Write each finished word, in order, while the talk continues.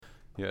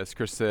Yeah, as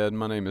Chris said,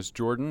 my name is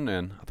Jordan,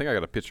 and I think I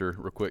got a picture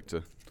real quick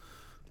to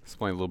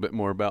explain a little bit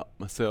more about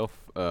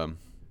myself.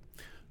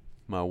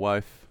 My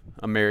wife,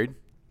 I'm married,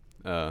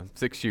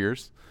 6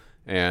 years,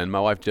 and my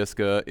wife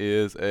Jessica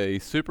is a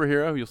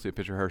superhero. You'll see a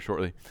picture of her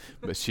shortly,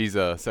 but she's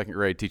a second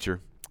grade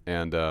teacher,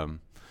 and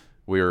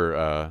we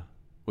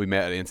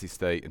met at NC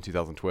State in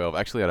 2012,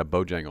 actually at a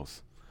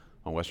Bojangles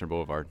on Western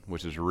Boulevard,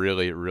 which is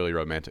really, really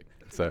romantic.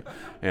 So,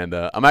 and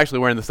I'm actually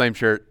wearing the same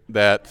shirt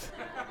that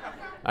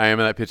I am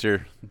in that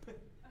picture.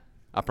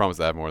 I promise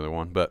I have more than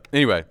one, but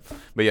anyway.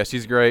 But yeah,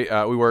 she's great.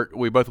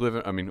 We both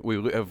live.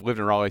 We have lived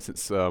in Raleigh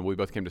since we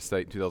both came to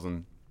State in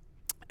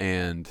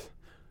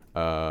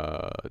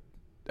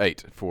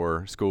 2008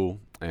 for school,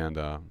 and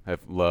have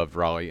loved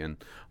Raleigh and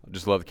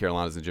just love the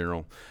Carolinas in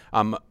general.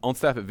 I'm on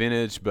staff at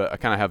Vintage, but I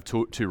kind of have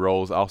two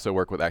roles. I also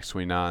work with Acts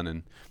 29,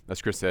 and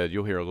as Chris said,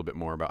 you'll hear a little bit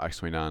more about Acts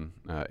 29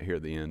 here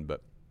at the end,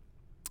 but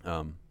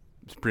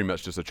it's pretty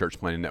much just a church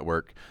planting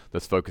network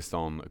that's focused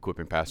on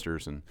equipping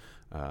pastors and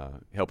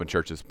helping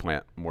churches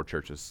plant more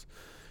churches.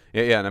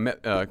 Yeah, and I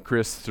met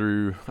Chris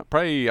through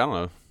probably,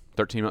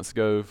 13 months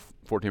ago,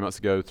 14 months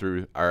ago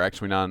through our Acts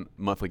 29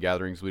 monthly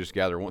gatherings. We just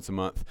gather once a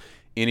month.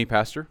 Any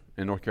pastor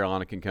in North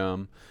Carolina can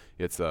come.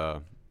 It's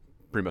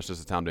pretty much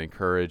just a time to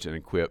encourage and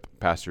equip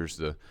pastors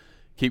to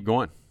keep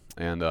going.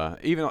 And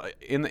even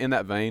in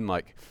that vein,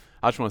 like,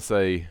 I just want to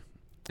say,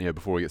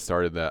 before we get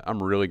started, that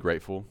I'm really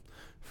grateful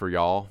for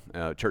y'all.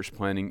 Church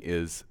planting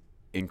is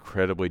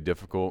incredibly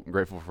difficult. I'm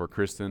grateful for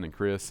Kristen and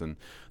Chris and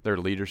their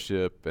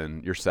leadership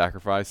and your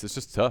sacrifice. It's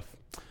just tough.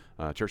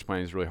 Church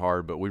planting is really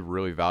hard, but we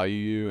really value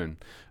you, and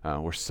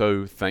we're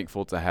so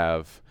thankful to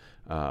have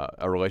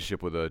a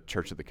relationship with a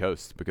church at the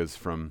coast, because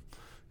from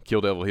Kill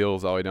Devil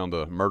Hills all the way down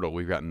to Myrtle,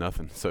 we've got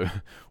nothing. So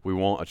we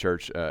want a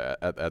church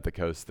at the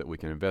coast that we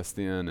can invest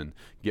in and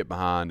get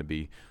behind, to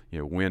be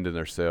wind in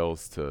their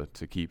sails to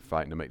keep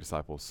fighting to make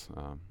disciples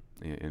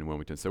in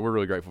Wilmington. So we're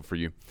really grateful for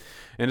you.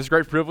 And it's a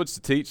great privilege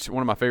to teach.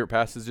 One of my favorite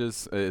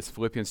passages is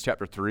Philippians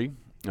chapter 3.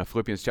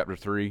 Philippians chapter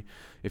 3.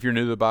 If you're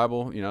new to the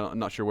Bible, I'm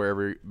not sure where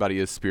everybody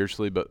is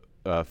spiritually, but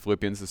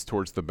Philippians is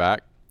towards the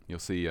back. You'll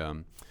see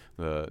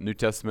the New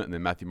Testament, and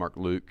then Matthew, Mark,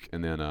 Luke,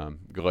 and then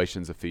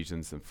Galatians,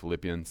 Ephesians, and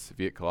Philippians. If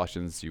you get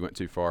Colossians, you went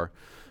too far.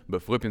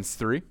 But Philippians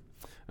 3,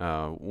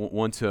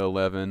 1 to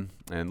 11.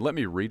 And let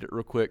me read it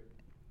real quick,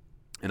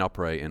 and I'll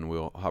pray, and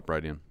we'll hop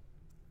right in.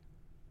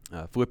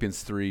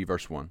 Philippians 3,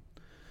 verse 1.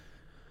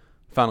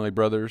 Finally,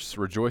 brothers,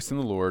 rejoice in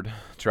the Lord.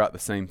 To write the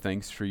same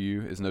things for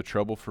you is no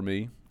trouble for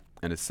me,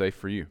 and is safe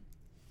for you.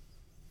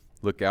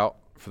 Look out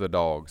for the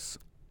dogs.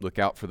 Look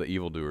out for the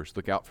evildoers.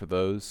 Look out for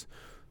those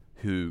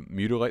who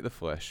mutilate the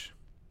flesh.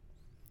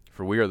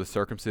 For we are the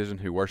circumcision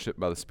who worship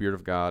by the Spirit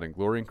of God and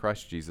glory in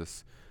Christ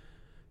Jesus,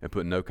 and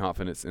put no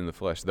confidence in the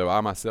flesh, though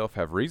I myself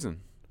have reason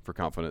for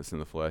confidence in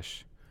the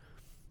flesh.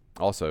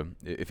 Also,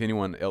 if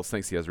anyone else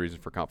thinks he has reason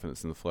for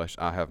confidence in the flesh,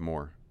 I have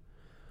more.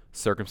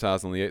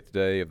 Circumcised on the 8th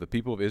day, of the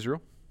people of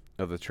Israel,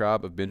 of the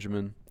tribe of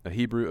Benjamin, a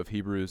Hebrew of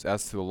Hebrews,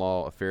 as to the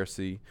law, a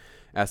Pharisee,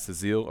 as to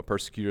zeal, a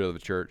persecutor of the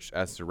church,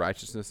 as to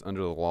righteousness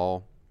under the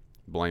law,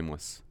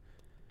 blameless.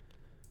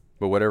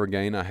 But whatever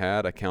gain I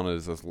had, I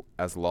counted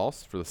as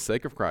loss for the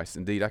sake of Christ.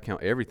 Indeed, I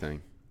count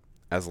everything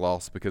as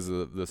loss because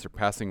of the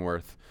surpassing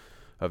worth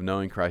of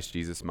knowing Christ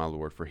Jesus my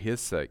Lord. For his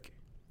sake,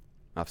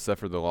 I've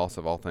suffered the loss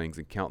of all things,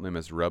 and count them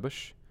as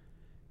rubbish,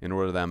 in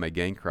order that I may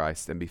gain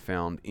Christ and be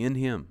found in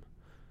him,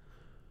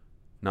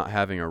 not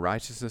having a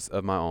righteousness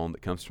of my own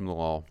that comes from the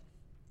law,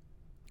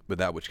 but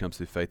that which comes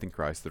through faith in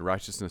Christ, the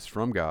righteousness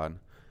from God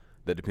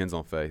that depends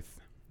on faith,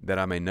 that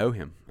I may know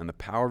him and the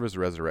power of his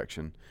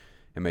resurrection,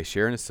 and may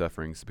share in his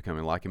sufferings,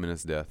 becoming like him in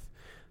his death,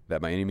 that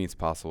by any means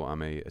possible I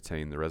may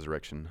attain the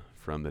resurrection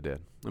from the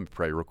dead. Let me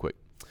pray real quick.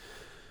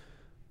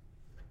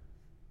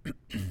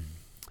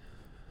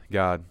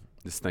 God,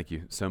 just thank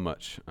you so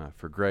much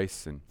for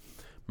grace and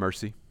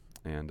mercy,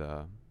 and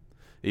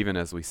even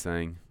as we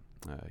sang,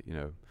 I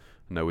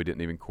know we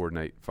didn't even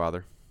coordinate,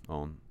 Father,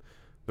 on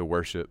the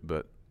worship,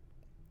 but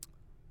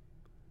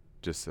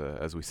just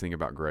as we sing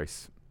about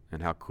grace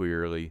and how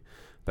clearly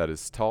that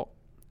is taught.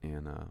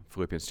 And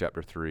Philippians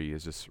chapter 3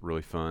 is just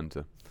really fun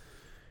to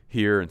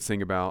hear and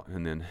sing about,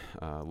 and then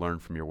learn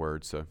from your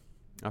word. So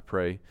I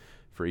pray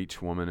for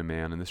each woman and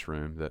man in this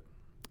room that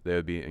they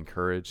would be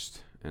encouraged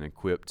and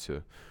equipped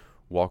to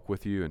walk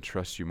with you and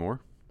trust you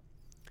more,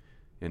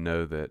 and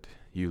know that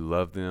you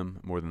love them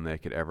more than they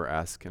could ever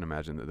ask and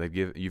imagine, that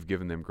you've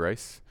given them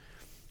grace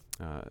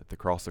at the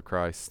cross of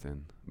Christ,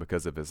 and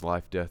because of his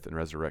life, death, and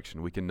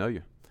resurrection, we can know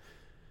you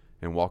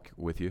and walk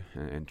with you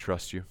and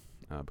trust you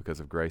because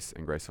of grace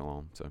and grace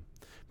alone. So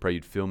pray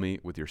you'd fill me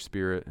with your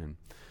Spirit, and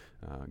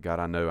God,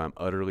 I know I'm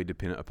utterly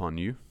dependent upon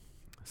you,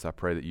 so I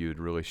pray that you'd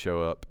really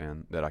show up,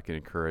 and that I can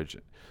encourage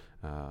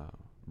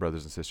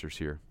brothers and sisters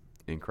here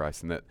in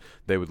Christ, and that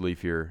they would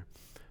leave here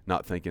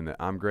not thinking that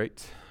I'm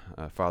great,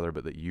 Father,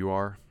 but that you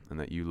are, and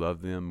that you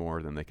love them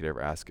more than they could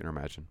ever ask or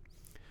imagine.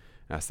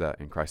 I ask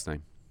that in Christ's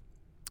name.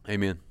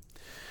 Amen.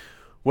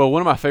 Well,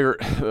 one of my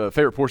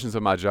favorite portions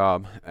of my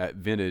job at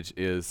Vintage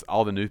is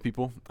all the new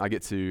people I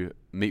get to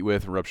meet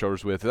with and rub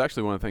shoulders with. It's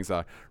actually one of the things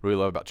I really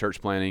love about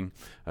church planning.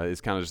 Is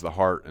kind of just the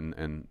heart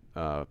and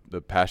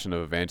the passion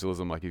of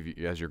evangelism, like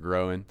as you're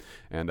growing.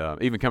 And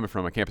even coming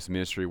from a campus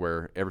ministry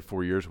where every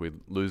 4 years we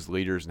lose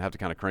leaders and have to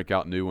kind of crank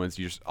out new ones,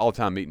 you're just all the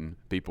time meeting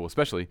people,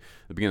 especially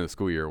at the beginning of the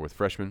school year with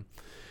freshmen.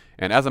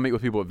 And as I meet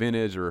with people at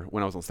Vintage or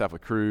when I was on staff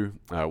with Crew,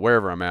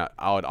 wherever I'm at,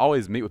 I would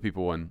always meet with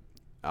people and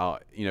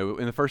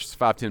in the first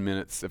 5-10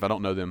 minutes, if I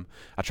don't know them,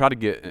 I try to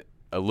get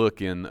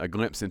a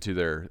glimpse into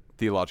their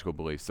theological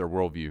beliefs, their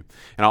worldview.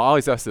 And I'll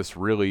always ask this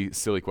really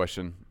silly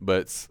question,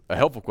 but it's a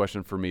helpful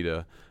question for me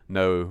to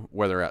know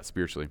where they're at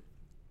spiritually.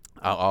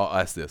 I'll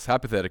ask this.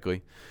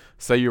 Hypothetically,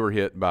 say you were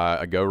hit by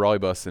a Go Raleigh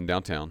bus in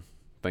downtown,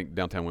 think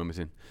downtown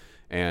Wilmington,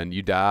 and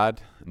you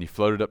died and you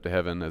floated up to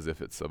heaven as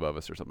if it's above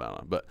us or something, I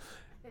don't know.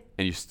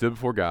 And you stood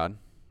before God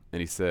and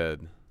he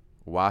said,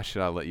 "Why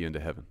should I let you into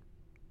heaven?"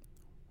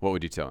 What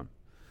would you tell him?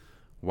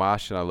 Why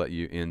should I let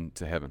you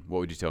into heaven? What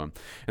would you tell him?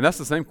 And that's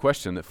the same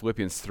question that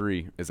Philippians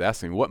 3 is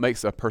asking. What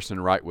makes a person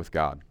right with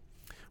God?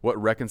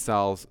 What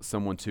reconciles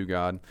someone to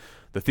God?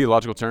 The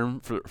theological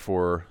term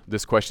for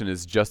this question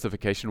is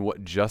justification.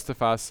 What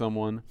justifies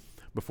someone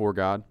before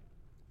God?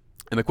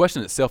 And the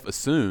question itself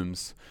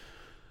assumes,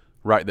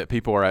 right, that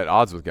people are at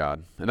odds with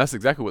God. And that's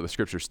exactly what the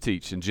scriptures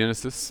teach. In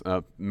Genesis,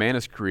 man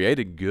is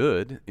created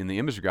good in the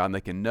image of God, and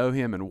they can know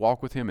him and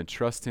walk with him and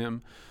trust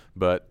him.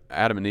 But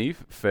Adam and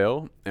Eve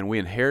fell, and we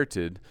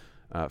inherited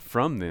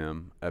from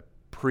them a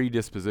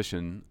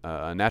predisposition,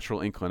 a natural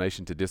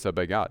inclination to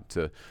disobey God,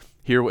 to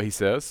hear what he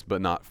says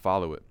but not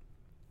follow it.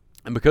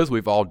 And because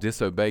we've all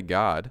disobeyed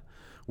God,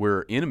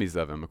 we're enemies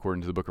of him,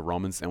 according to the book of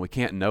Romans, and we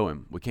can't know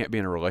him. We can't be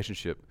in a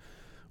relationship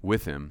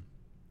with him.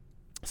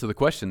 So the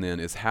question then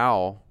is,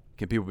 how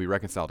can people be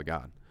reconciled to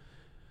God?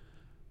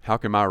 How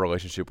can my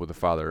relationship with the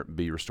Father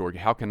be restored?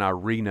 How can I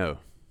re-know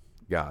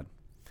God?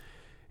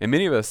 And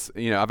many of us,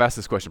 I've asked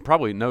this question,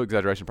 probably no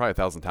exaggeration, probably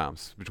 1,000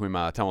 times between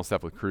my time on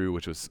staff with Crew,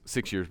 which was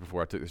 6 years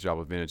before I took this job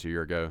with Vintage a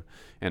year ago,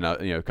 and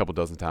a couple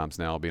dozen times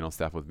now being on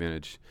staff with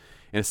Vintage.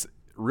 And it's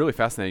really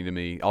fascinating to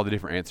me, all the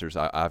different answers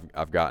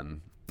I've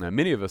gotten. Now,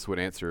 many of us would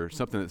answer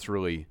something that's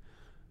really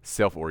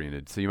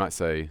self-oriented. So you might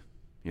say,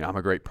 I'm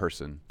a great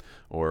person,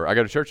 or I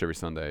go to church every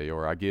Sunday,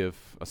 or I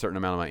give a certain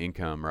amount of my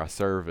income, or I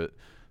serve at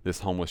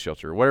this homeless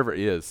shelter, or whatever it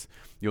is.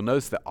 You'll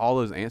notice that all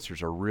those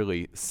answers are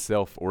really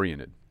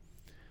self-oriented,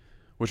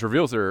 which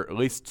reveals there are at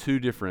least two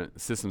different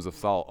systems of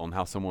thought on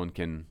how someone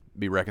can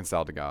be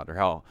reconciled to God, or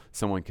how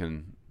someone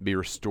can be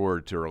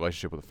restored to a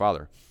relationship with the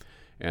Father.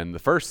 And the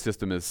first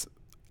system is,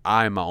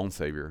 I am my own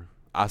Savior.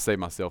 I save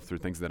myself through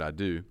things that I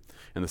do.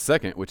 And the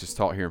second, which is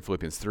taught here in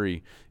Philippians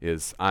 3,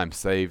 is I'm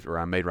saved, or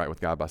I'm made right with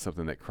God by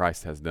something that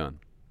Christ has done.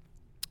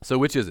 So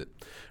which is it,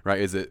 right?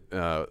 Is it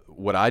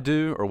what I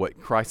do or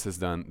what Christ has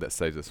done that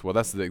saves us? Well,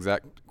 that's the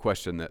exact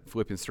question that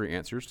Philippians 3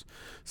 answers.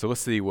 So let's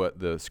see what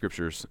the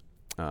scriptures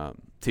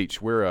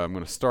teach. I'm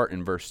going to start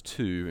in verse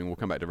 2, and we'll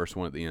come back to verse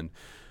 1 at the end.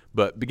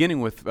 But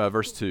beginning with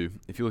verse 2,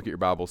 if you look at your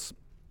Bibles,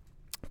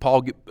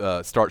 Paul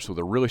starts with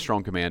a really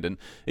strong command, and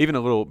even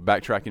a little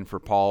backtracking for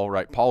Paul,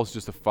 right? Paul is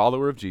just a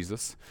follower of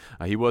Jesus.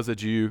 He was a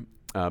Jew,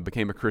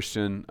 became a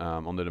Christian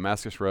on the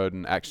Damascus Road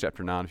in Acts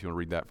chapter 9, if you want to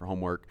read that for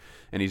homework.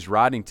 And he's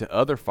writing to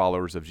other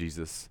followers of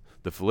Jesus,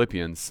 the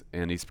Philippians,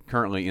 and he's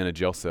currently in a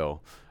jail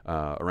cell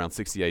around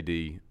 60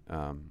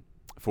 AD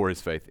for his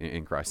faith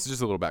in Christ. It's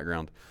just a little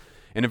background.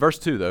 And in verse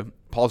 2, though,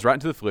 Paul's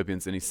writing to the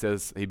Philippians, and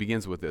he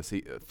begins with this.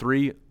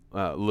 Three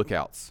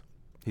lookouts.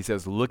 He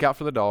says, look out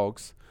for the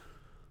dogs,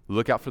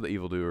 look out for the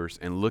evildoers,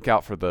 and look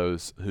out for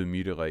those who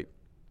mutilate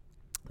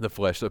the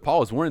flesh. So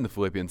Paul is warning the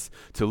Philippians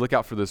to look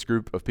out for this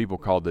group of people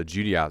called the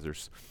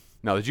Judaizers.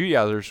 Now, the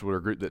Judaizers were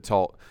a group that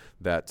taught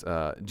that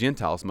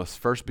Gentiles must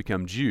first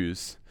become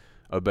Jews,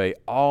 obey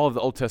all of the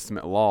Old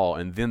Testament law,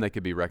 and then they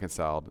could be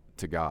reconciled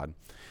to God.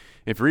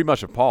 If you read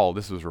much of Paul,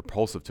 this was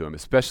repulsive to him,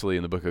 especially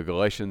in the book of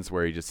Galatians,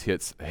 where he just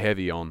hits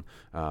heavy on,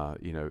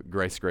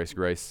 grace, grace,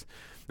 grace.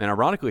 And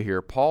ironically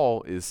here,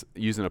 Paul is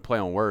using a play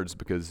on words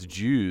because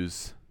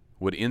Jews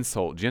would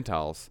insult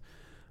Gentiles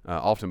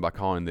often by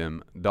calling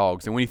them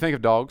dogs. And when you think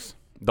of dogs,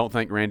 don't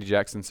think Randy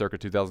Jackson circa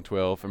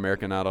 2012,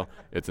 American Idol.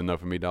 It's a no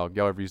for me, dog.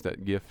 Y'all ever use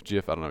that GIF?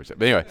 I don't know what you said.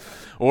 But anyway,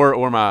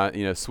 or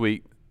my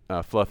sweet,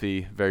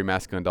 fluffy, very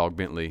masculine dog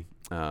Bentley.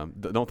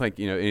 Don't think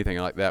anything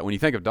like that. When you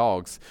think of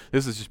dogs,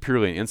 this is just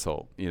purely an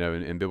insult,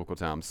 in biblical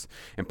times.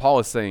 And Paul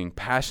is saying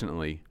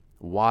passionately,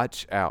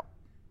 watch out.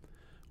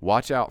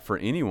 Watch out for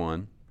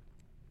anyone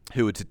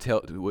who would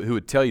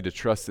tell you to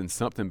trust in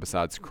something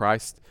besides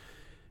Christ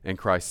and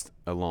Christ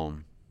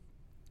alone.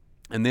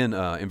 And then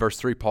in verse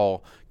 3,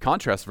 Paul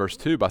contrasts verse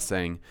 2 by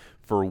saying,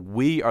 for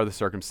we are the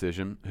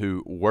circumcision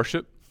who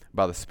worship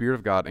by the Spirit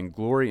of God and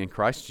glory in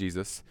Christ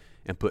Jesus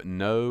and put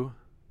no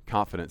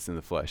confidence in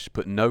the flesh.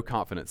 Put no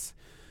confidence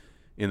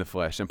in the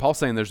flesh. And Paul's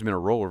saying there's been a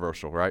role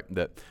reversal, right?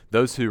 That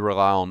those who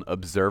rely on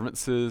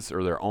observances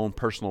or their own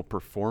personal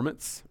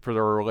performance for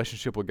their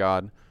relationship with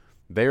God,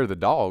 they are the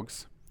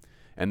dogs.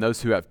 And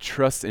those who have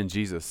trust in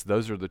Jesus,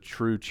 those are the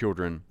true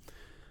children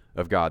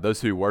of God,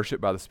 those who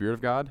worship by the Spirit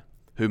of God,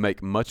 who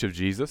make much of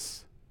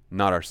Jesus,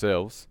 not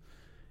ourselves,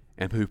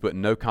 and who put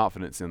no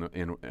confidence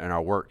in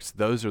our works.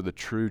 Those are the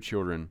true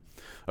children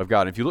of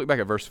God. And if you look back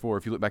at verse 4,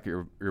 if you look back at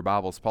your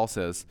Bibles, Paul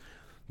says,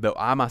 though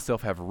I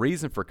myself have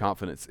reason for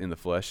confidence in the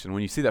flesh. And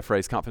when you see that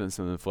phrase, confidence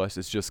in the flesh,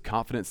 it's just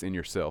confidence in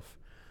yourself.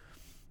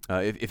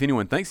 If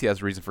anyone thinks he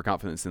has reason for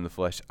confidence in the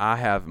flesh, I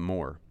have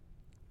more.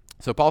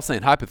 So Paul's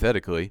saying,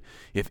 hypothetically,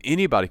 if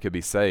anybody could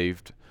be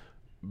saved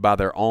by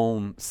their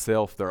own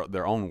self,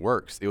 their own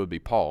works, it would be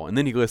Paul. And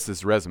then he lists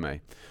his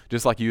resume.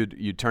 Just like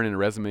you'd turn in a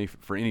resume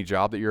for any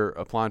job that you're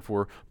applying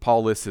for,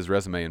 Paul lists his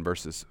resume in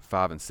verses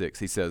 5 and 6.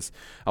 He says,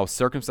 I was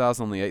circumcised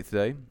on the 8th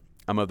day.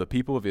 I'm of the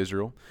people of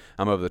Israel.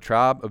 I'm of the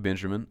tribe of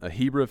Benjamin, a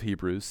Hebrew of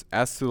Hebrews.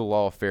 As to the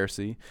law, a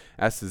Pharisee.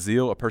 As to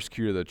zeal, a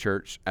persecutor of the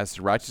church. As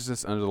to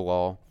righteousness under the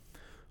law,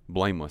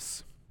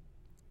 blameless.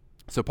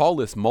 So Paul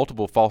lists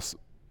multiple false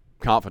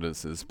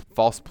confidences,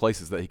 false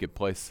places that he could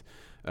place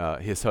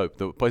his hope,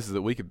 the places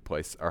that we could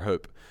place our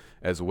hope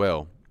as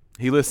well.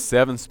 He lists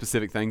 7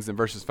 specific things in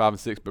verses 5 and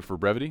 6, but for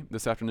brevity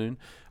this afternoon,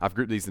 I've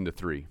grouped these into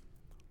 3.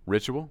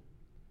 Ritual,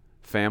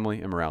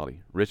 family, and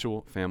morality.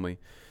 Ritual, family,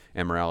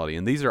 and morality.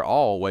 And these are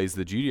all ways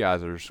the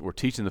Judaizers were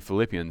teaching the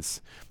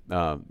Philippians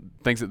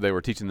things that they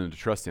were teaching them to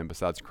trust in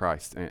besides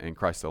Christ and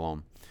Christ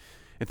alone.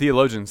 And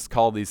theologians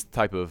call these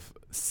type of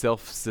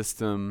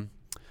self-system,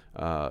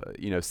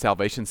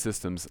 salvation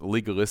systems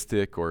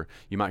legalistic, or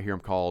you might hear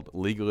them called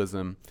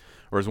legalism.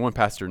 Or as one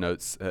pastor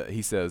notes,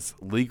 he says,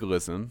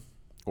 legalism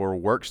or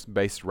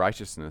works-based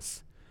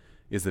righteousness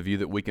is the view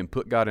that we can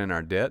put God in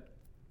our debt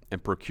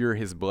and procure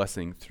his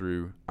blessing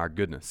through our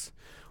goodness.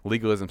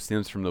 Legalism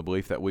stems from the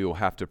belief that we will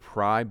have to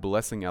pry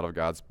blessing out of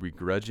God's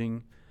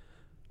begrudging,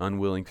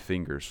 unwilling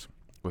fingers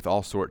with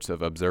all sorts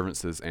of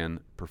observances and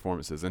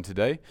performances. And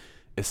today,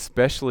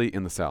 especially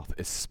in the South,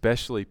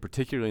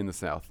 particularly in the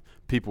South,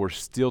 people are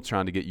still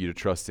trying to get you to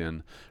trust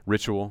in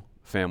ritual,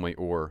 family,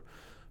 or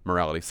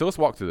morality. So let's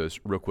walk through those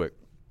real quick.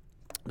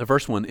 The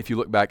first one, if you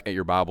look back at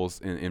your Bibles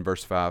in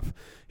verse 5,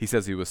 he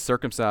says he was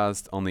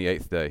circumcised on the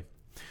 8th day.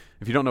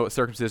 If you don't know what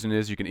circumcision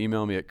is, you can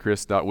email me at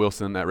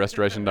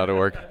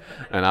chris.wilson@restoration.org,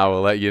 and I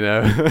will let you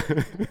know.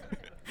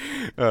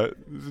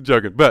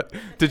 Joking. But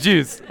to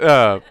Jews,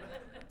 they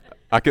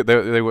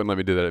wouldn't let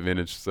me do that at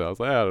Vintage, so I was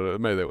like, I don't know,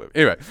 maybe they would.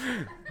 Anyway,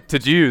 to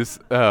Jews,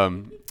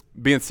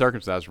 being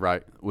circumcised,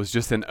 right, was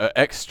just an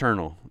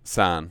external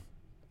sign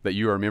that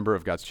you are a member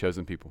of God's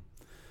chosen people.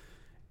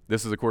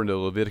 This is according to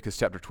Leviticus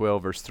chapter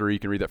 12, verse 3. You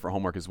can read that for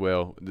homework as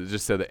well. It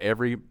just said that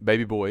every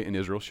baby boy in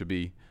Israel should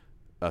be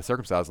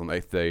circumcised on the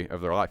 8th day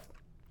of their life.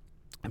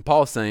 And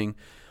Paul is saying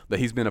that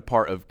he's been a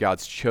part of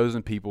God's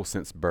chosen people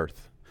since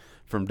birth.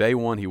 From day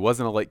one, he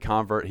wasn't a late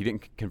convert. He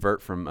didn't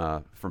convert from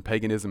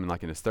paganism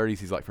in his 30s.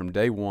 He's like, from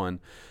day one,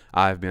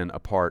 I've been a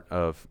part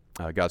of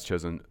God's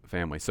chosen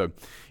family. So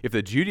if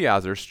the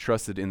Judaizers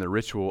trusted in the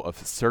ritual of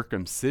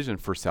circumcision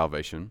for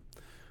salvation,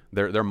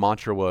 their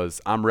mantra was,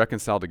 I'm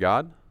reconciled to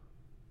God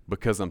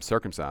because I'm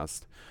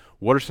circumcised.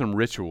 What are some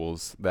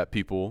rituals that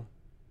people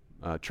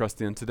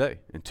trust in today,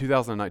 in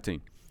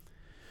 2019?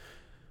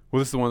 Well,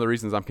 this is one of the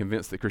reasons I'm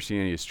convinced that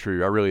Christianity is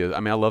true. I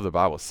love the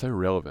Bible. It's so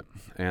relevant.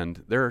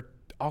 And there are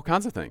all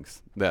kinds of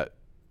things that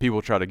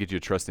people try to get you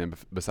to trust in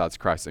besides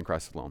Christ and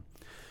Christ alone.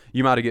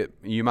 You might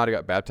have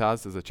got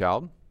baptized as a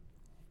child.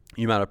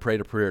 You might have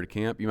prayed a prayer at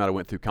camp. You might have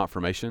went through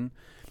confirmation.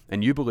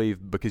 And you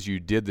believe because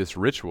you did this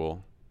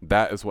ritual,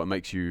 that is what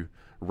makes you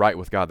right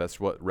with God. That's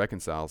what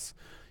reconciles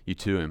you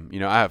to him.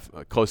 I have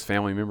close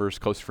family members,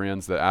 close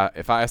friends that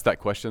if I ask that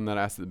question that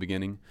I asked at the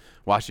beginning,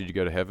 why should you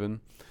go to heaven?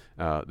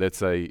 They'd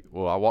say,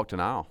 well, I walked an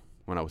aisle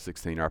when I was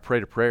 16, or I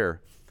prayed a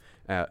prayer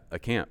at a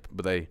camp,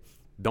 but they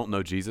don't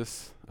know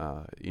Jesus.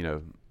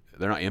 They're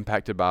not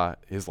impacted by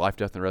his life,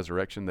 death, and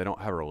resurrection. They don't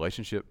have a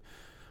relationship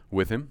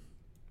with him.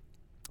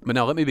 But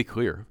now let me be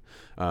clear.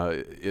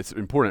 It's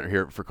important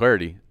here for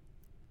clarity.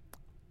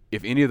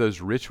 If any of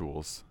those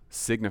rituals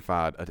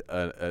signified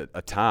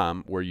a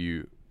time where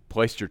you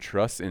placed your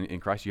trust in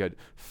Christ, you had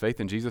faith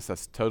in Jesus,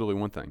 that's totally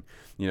one thing.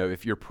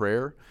 If your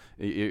prayer,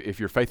 if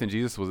your faith in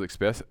Jesus was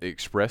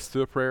expressed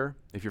through a prayer,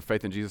 if your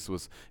faith in Jesus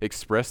was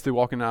expressed through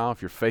walking the aisle,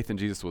 if your faith in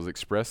Jesus was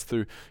expressed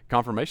through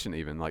confirmation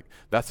even,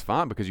 that's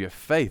fine because you have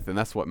faith and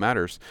that's what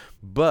matters.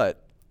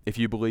 But if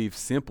you believe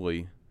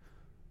simply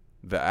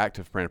the act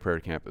of praying a prayer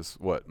at camp is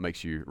what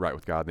makes you right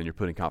with God, then you're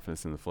putting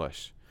confidence in the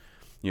flesh.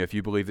 If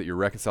you believe that you're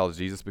reconciled to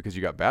Jesus because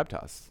you got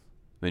baptized,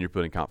 then you're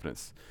putting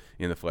confidence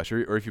in the flesh.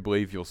 Or if you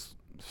believe you'll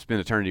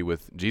spend eternity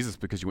with Jesus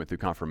because you went through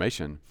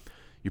confirmation,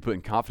 you're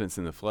putting confidence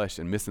in the flesh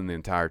and missing the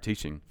entire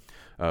teaching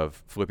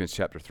of Philippians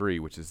chapter 3,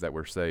 which is that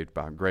we're saved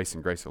by grace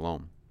and grace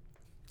alone.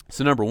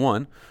 So number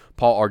one,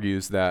 Paul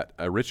argues that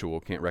a ritual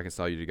can't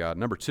reconcile you to God.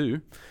 Number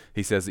two,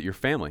 he says that your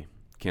family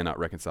cannot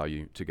reconcile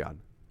you to God.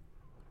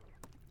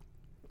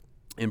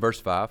 In verse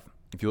 5,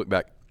 if you look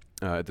back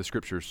at the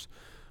scriptures,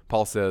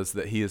 Paul says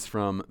that he is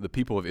from the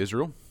people of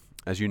Israel.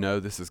 As you know,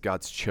 this is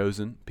God's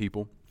chosen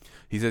people.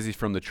 He says he's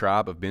from the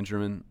tribe of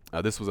Benjamin.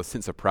 This was a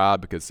sense of pride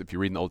because if you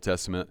read in the Old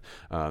Testament,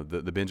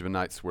 the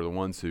Benjaminites were the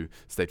ones who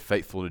stayed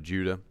faithful to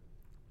Judah.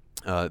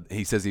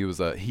 He says he was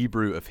a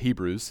Hebrew of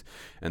Hebrews,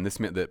 and this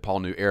meant that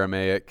Paul knew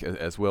Aramaic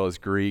as well as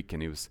Greek,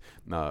 and he was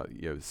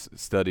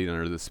studied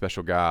under this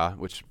special guy,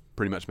 which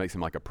pretty much makes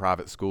him like a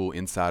private school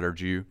insider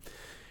Jew.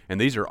 And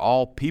these are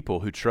all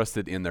people who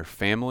trusted in their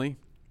family,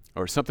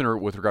 or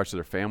something with regards to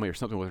their family, or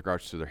something with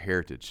regards to their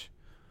heritage,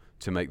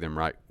 to make them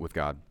right with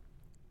God.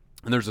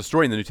 And there's a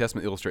story in the New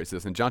Testament that illustrates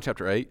this. In John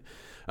chapter 8,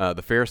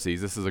 the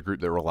Pharisees, this is a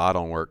group that relied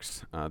on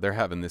works. They're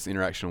having this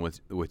interaction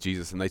with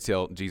Jesus, and they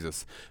tell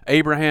Jesus,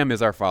 Abraham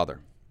is our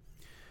father.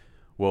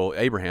 Well,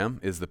 Abraham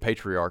is the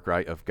patriarch,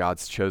 right, of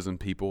God's chosen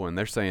people, and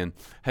they're saying,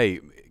 hey,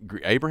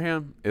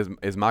 Abraham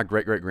is my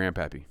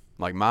great-great-grandpappy.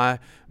 Like my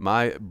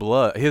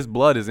blood, his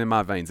blood is in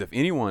my veins. If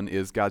anyone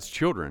is God's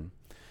children,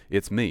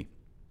 it's me.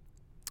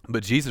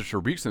 But Jesus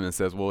rebukes them and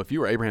says, well, if you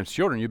were Abraham's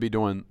children, you'd be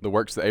doing the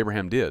works that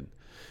Abraham did,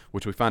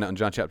 which we find out in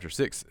John chapter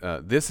 6.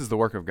 This is the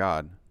work of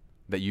God,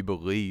 that you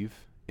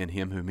believe in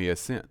him whom he has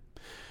sent.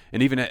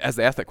 And even as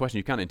they ask that question,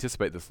 you kind of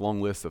anticipate this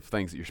long list of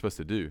things that you're supposed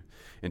to do.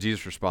 And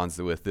Jesus responds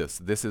with this.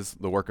 This is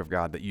the work of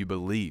God, that you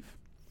believe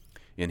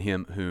in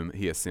him whom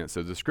he has sent.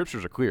 So the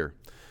scriptures are clear.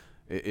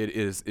 It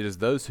is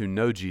those who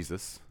know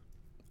Jesus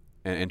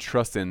and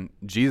trust in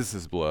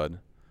Jesus' blood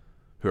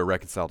who are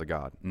reconciled to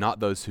God, not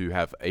those who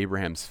have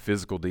Abraham's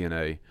physical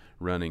DNA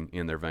running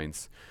in their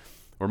veins.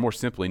 Or more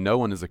simply, no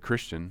one is a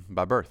Christian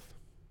by birth.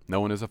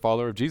 No one is a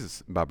follower of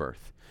Jesus by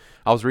birth.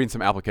 I was reading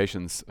some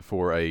applications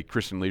for a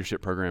Christian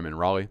leadership program in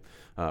Raleigh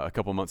a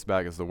couple months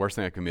back. It was the worst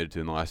thing I committed to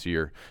in the last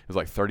year. It was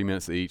like 30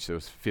 minutes each. There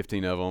was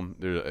 15 of them.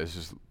 It's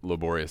just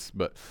laborious.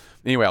 But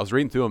anyway, I was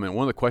reading through them, and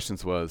one of the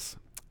questions was,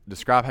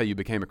 describe how you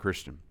became a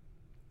Christian.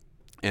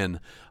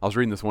 And I was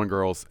reading this one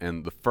girl's,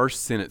 and the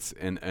first sentence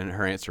in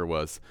her answer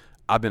was,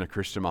 I've been a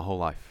Christian my whole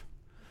life.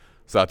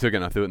 So I took it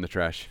and I threw it in the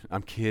trash.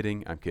 I'm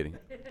kidding. I threw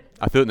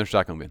it in the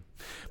recycling bin.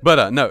 But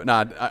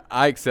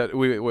I accept,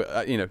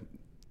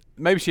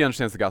 maybe she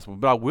understands the gospel,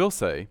 but I will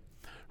say,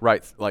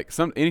 right, like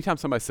anytime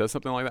somebody says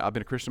something like that, I've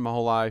been a Christian my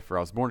whole life, or I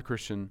was born a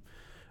Christian,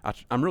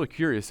 I'm really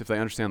curious if they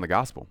understand the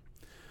gospel.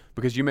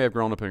 Because you may have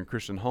grown up in a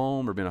Christian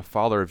home or been a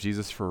follower of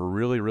Jesus for a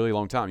really, really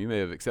long time. You may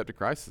have accepted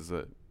Christ as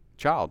a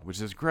child, which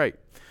is great.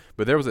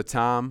 But there was a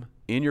time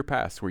in your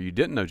past where you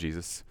didn't know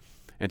Jesus,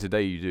 and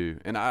today you do.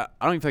 And I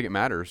don't even think it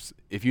matters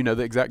if you know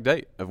the exact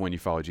date of when you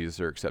followed Jesus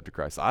or accepted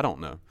Christ. I don't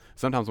know.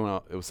 Sometimes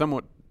it was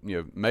somewhat,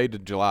 May to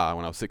July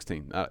when I was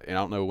 16. And I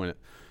don't know when it,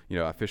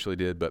 I officially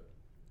did, but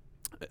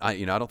I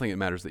don't think it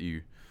matters that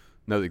you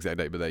know the exact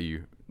date, but that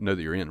you know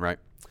that you're in, right?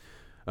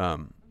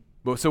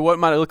 But so what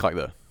might it look like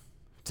though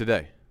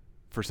today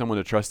for someone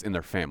to trust in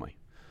their family?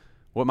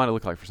 What might it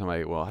look like for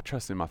somebody? Well, I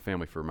trust in my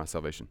family for my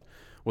salvation.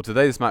 Well,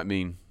 today this might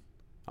mean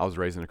I was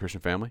raised in a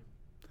Christian family,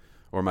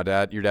 or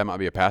your dad might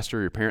be a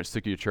pastor, your parents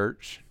took you to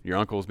church, your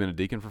uncle's been a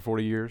deacon for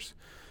 40 years,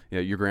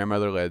 your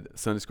grandmother led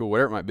Sunday school,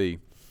 whatever it might be.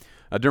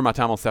 During my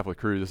time on staff with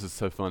Cru, this is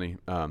so funny.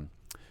 At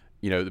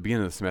the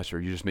beginning of the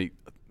semester, you just meet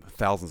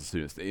thousands of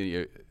students.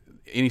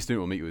 Any student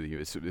will meet with you.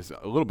 It's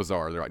a little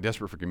bizarre. They're like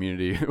desperate for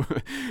community,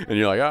 and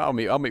you're like, I'll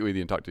meet with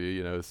you and talk to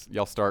you.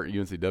 Y'all start at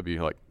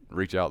UNCW, like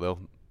reach out.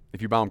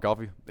 If you buy them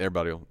coffee,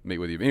 everybody will meet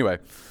with you. But anyway,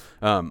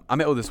 I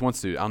met with this one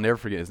student. I'll never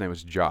forget. His name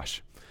was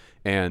Josh,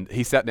 and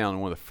he sat down,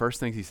 and one of the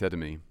first things he said to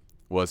me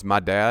was, my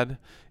dad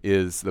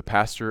is the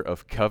pastor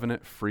of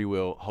Covenant Free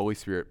Will Holy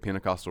Spirit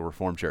Pentecostal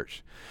Reformed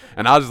Church.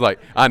 And I was like,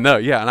 I know,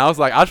 yeah. And I was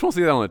like, I just want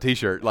to see that on a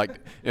t-shirt. Like,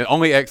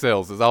 only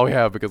XLs is all we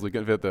have because we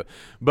couldn't fit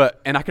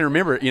and I can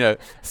remember,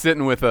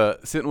 sitting with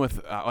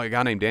a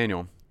guy named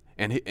Daniel,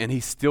 and he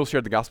still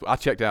shared the gospel. I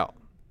checked out.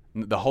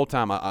 The whole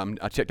time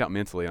I checked out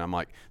mentally, and I'm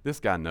like, this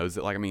guy knows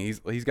it. Like, I mean,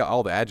 he's got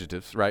all the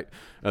adjectives, right,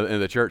 in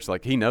the church.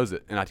 Like, he knows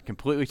it. And I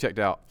completely checked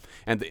out.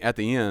 And at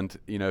the end,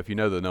 if you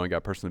know the Knowing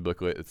God Personally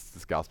booklet, it's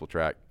this gospel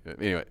track.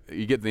 Anyway,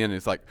 you get to the end, and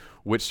it's like,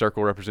 which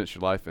circle represents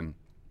your life?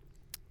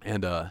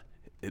 And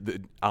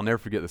I'll never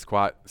forget this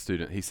quiet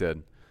student. He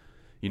said,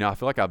 I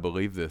feel like I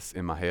believe this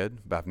in my head,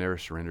 but I've never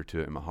surrendered to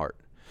it in my heart.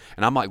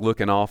 And I'm like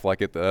looking off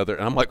like at the other,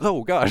 and I'm like,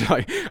 oh gosh,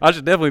 like, I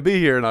should definitely be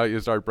here. And I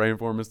just started praying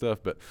for him and stuff.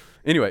 But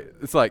anyway,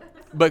 it's like,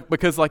 but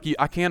because like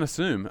I can't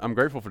assume, I'm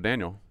grateful for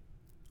Daniel.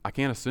 I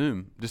can't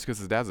assume just because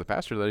his dad's a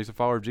pastor that he's a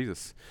follower of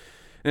Jesus.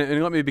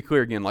 And let me be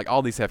clear again, like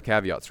all these have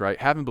caveats, right?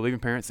 Having believing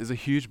parents is a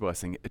huge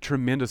blessing, a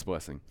tremendous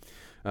blessing.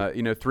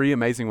 3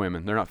 amazing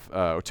women. They're not,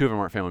 or 2 of them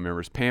aren't family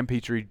members. Pam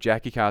Petrie,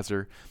 Jackie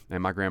Kaiser,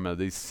 and my grandmother.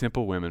 These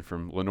simple women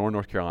from Lenore,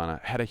 North Carolina,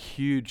 had a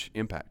huge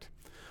impact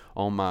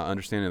on my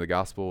understanding of the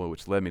gospel,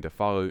 which led me to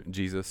follow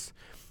Jesus.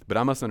 But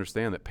I must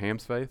understand that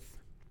Pam's faith,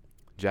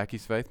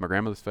 Jackie's faith, my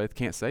grandmother's faith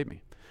can't save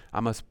me. I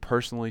must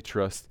personally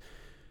trust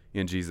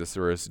in Jesus.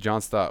 Or as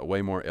John Stott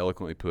way more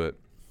eloquently put,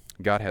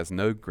 God has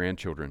no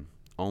grandchildren,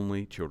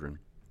 only children.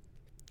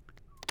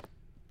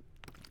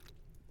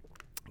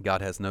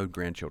 God has no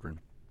grandchildren,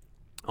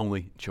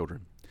 only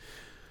children.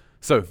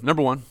 So,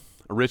 number 1,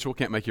 a ritual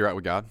can't make you right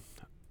with God.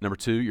 Number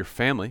 2, your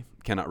family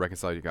cannot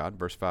reconcile you to God,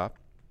 verse 5.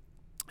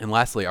 And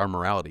lastly, our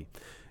morality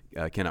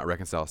cannot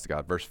reconcile us to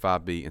God. Verse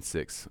 5b and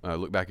 6.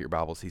 Look back at your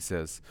Bibles. He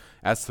says,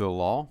 as to the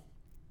law,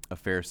 a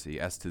Pharisee.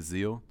 As to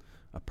zeal,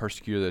 a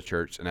persecutor of the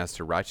church, and as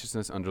to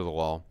righteousness under the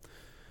law,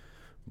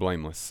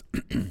 blameless.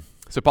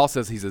 So Paul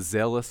says he's a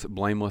zealous,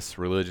 blameless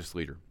religious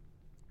leader.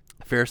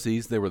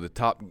 Pharisees, they were the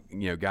top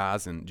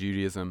guys in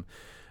Judaism.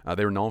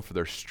 They were known for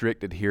their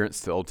strict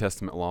adherence to Old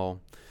Testament law.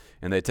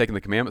 And they had taken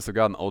the commandments of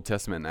God in the Old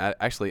Testament and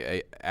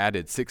actually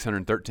added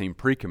 613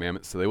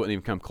 pre-commandments, so they wouldn't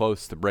even come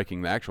close to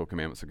breaking the actual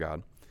commandments of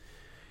God.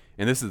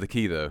 And this is the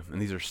key, though, and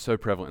these are so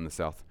prevalent in the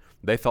South.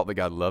 They thought that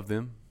God loved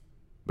them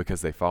because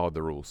they followed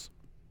the rules.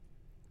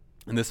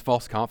 And this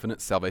false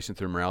confidence, salvation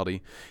through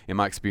morality, in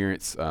my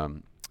experience,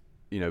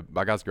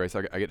 by God's grace,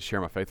 I get to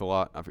share my faith a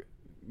lot. I've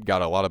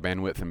got a lot of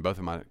bandwidth in both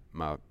of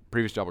my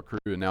previous job at Crew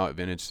and now at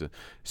Vintage to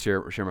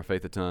share my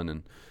faith a ton.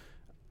 And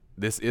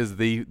this is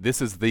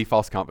the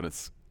false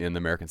confidence in the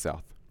American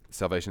South,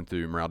 salvation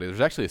through morality.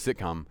 There's actually a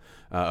sitcom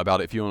about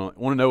it. If you want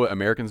to know what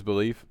Americans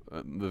believe,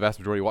 the vast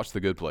majority watch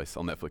The Good Place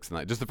on Netflix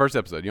tonight. Just the first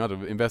episode. You don't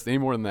have to invest any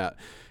more than that.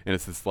 And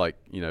it's this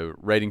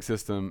rating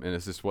system, and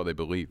it's just what they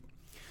believe.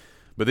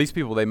 But these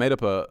people, they made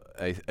up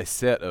a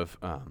set of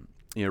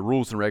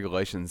rules and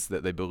regulations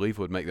that they believe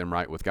would make them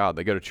right with God.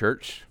 They go to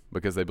church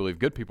because they believe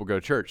good people go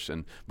to church,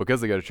 and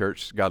because they go to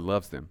church, God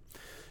loves them.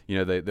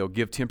 They'll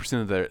give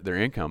 10% of their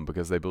income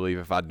because they believe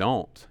if I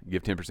don't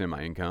give 10% of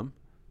my income,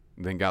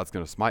 then God's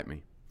going to smite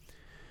me.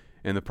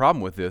 And the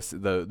problem with this,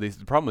 the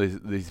problem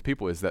with these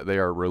people is that they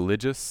are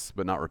religious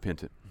but not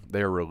repentant.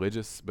 They are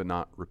religious but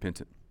not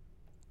repentant.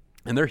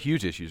 And there are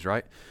huge issues,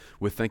 right,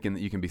 with thinking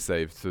that you can be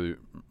saved through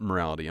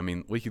morality. I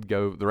mean, we could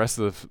go the rest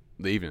of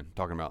the evening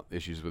talking about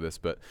issues with this,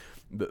 but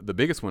the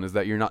biggest one is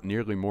that you're not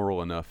nearly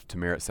moral enough to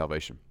merit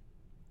salvation.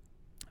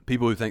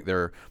 People who think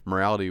their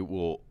morality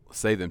will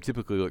save them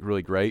typically look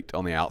really great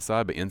on the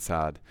outside, but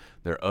inside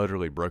they're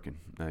utterly broken,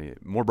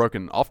 more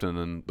broken often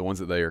than the ones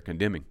that they are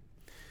condemning.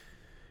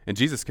 And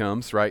Jesus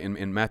comes, right,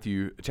 in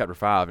Matthew chapter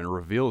 5 and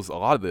reveals a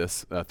lot of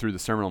this through the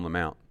Sermon on the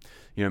Mount.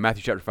 In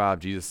Matthew chapter 5,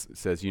 Jesus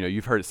says,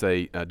 you've heard it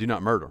say, do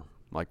not murder,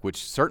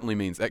 which certainly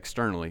means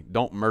externally,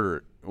 don't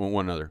murder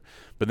one another.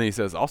 But then he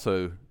says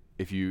also,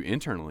 if you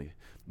internally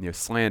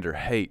slander,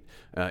 hate,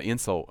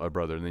 insult a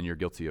brother, then you're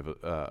guilty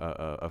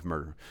of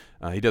murder.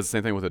 He does the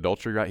same thing with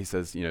adultery, right? He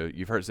says,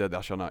 you've heard it said,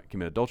 thou shalt not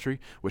commit adultery,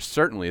 which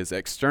certainly is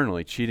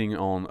externally cheating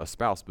on a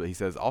spouse. But he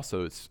says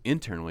also it's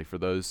internally for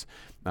those,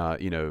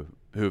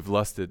 who have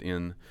lusted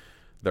in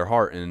their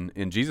heart. And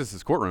in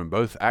Jesus' courtroom,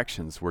 both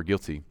actions were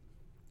guilty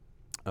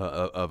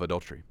of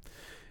adultery.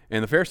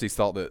 And the Pharisees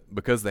thought that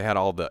because they had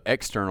all the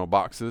external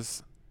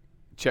boxes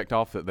checked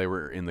off that they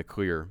were in the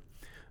clear.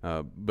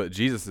 But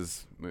Jesus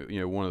is,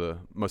 one of the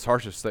most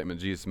harshest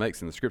statements Jesus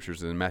makes in the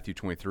scriptures is in Matthew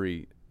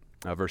 23,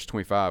 verse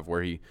 25,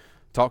 where he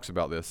talks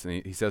about this.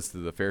 And he says to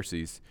the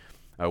Pharisees,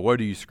 woe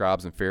to you,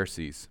 scribes and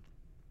Pharisees,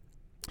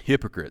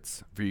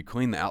 hypocrites, for you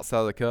clean the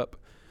outside of the cup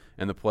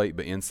and the plate,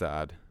 but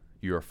inside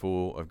you are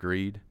full of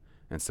greed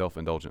and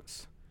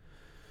self-indulgence.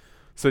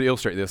 So to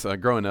illustrate this,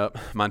 growing up,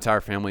 my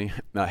entire family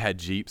had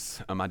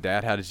Jeeps. My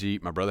dad had a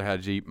Jeep. My brother had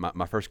a Jeep.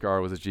 My first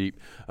car was a Jeep.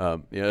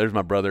 There's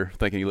my brother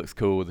thinking he looks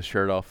cool with the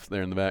shirt off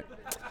there in the back.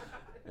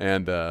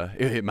 And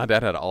my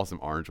dad had an awesome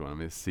orange one. I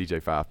mean, it's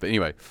CJ5. But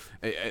anyway,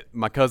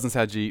 my cousins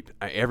had Jeep.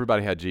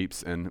 Everybody had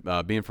Jeeps. And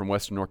being from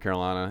Western North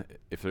Carolina,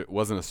 if it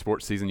wasn't a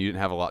sports season, you didn't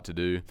have a lot to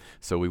do.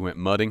 So we went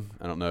mudding.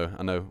 I don't know.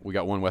 I know we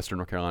got one Western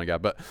North Carolina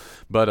guy.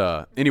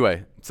 But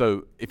anyway,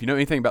 so if you know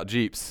anything about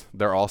Jeeps,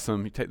 they're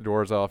awesome. You take the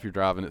doors off, you're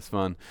driving, it's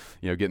fun,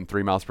 getting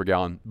 3 miles per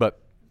gallon.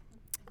 But,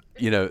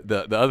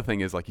 the other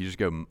thing is, like, you just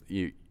go,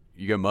 you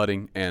go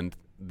mudding, and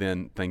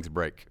then things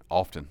break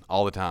often,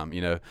 all the time,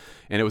 and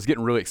it was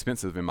getting really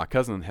expensive. And my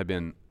cousin had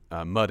been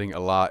mudding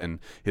a lot, and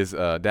his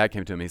dad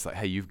came to him. He's like,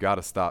 hey, you've got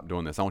to stop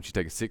doing this. I want you to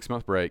take a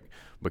 6-month break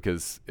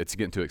because it's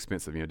getting too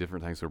expensive.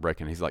 Different things were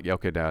breaking. He's like, yeah,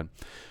 okay, Dad.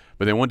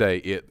 But then one day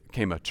it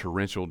came a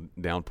torrential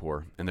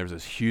downpour, and there was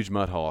this huge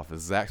mud hole off of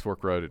Zach's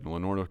Fork Road in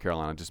Lenore, North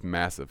Carolina, just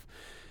massive.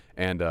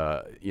 And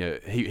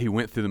he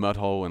went through the mud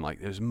hole, and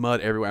there's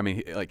mud everywhere. I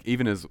mean,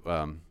 even his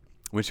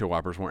windshield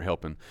wipers weren't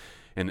helping.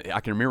 And I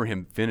can remember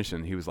him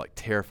finishing. He was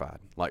terrified.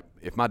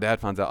 If my dad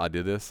finds out I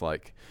did this,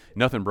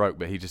 nothing broke,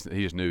 but he just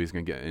knew he was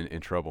going to get in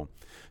trouble.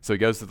 So he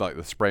goes to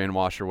the spray and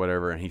wash or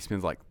whatever, and he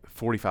spends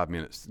 45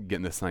 minutes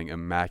getting this thing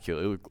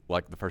immaculate. It looked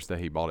like the first day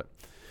he bought it.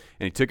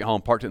 And he took it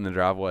home, parked it in the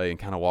driveway, and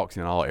kind of walks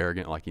in all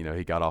arrogant,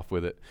 he got off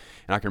with it.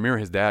 And I can remember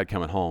his dad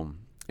coming home,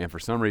 and for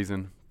some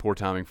reason, poor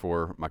timing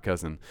for my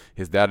cousin,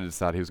 his dad had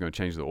decided he was going to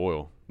change the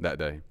oil that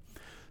day.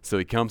 So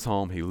he comes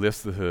home, he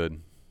lifts the hood,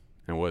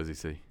 and what does he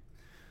see?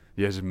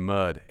 There's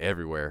mud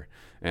everywhere,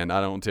 and I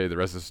don't want to tell you the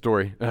rest of the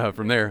story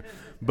from there.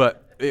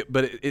 But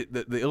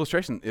the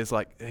illustration is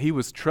he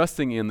was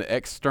trusting in the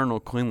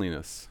external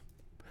cleanliness,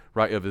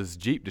 right, of his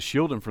Jeep to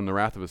shield him from the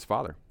wrath of his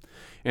father.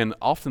 And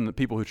often the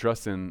people who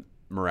trust in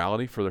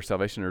morality for their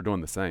salvation are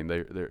doing the same.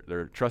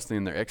 They're trusting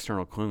in their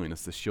external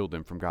cleanliness to shield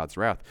them from God's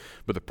wrath.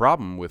 But the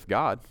problem with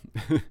God,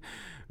 I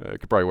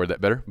could probably word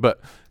that better,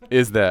 but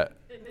is that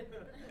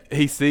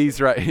he sees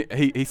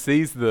he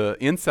sees the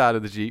inside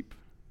of the Jeep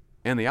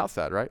and the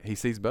outside, right? He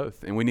sees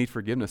both, and we need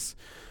forgiveness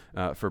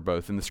for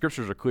both. And the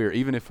scriptures are clear.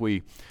 Even if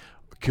we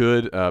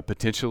could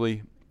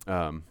potentially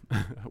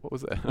what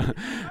was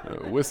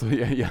that? Whistle,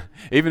 yeah.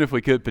 Even if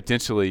we could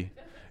potentially,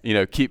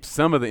 keep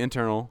some of the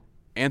internal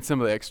and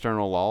some of the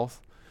external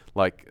laws,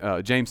 like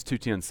James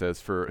 2:10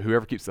 says, "For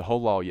whoever keeps the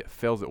whole law yet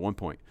fails at one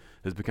point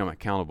has become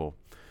accountable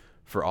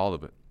for all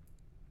of it."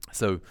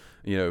 So,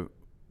 the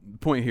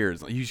point here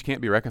is you just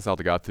can't be reconciled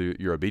to God through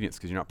your obedience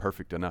because you're not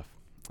perfect enough.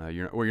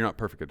 You're not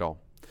perfect at all.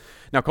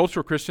 Now,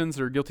 cultural Christians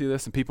are guilty of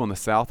this, and people in the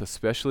South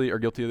especially are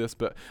guilty of this.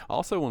 But I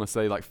also want to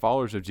say, like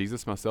followers of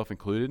Jesus, myself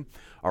included,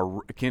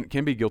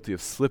 can be guilty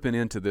of slipping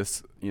into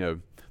this,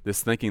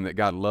 this thinking that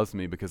God loves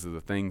me because of the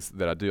things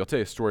that I do. I'll tell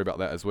you a story about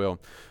that as well.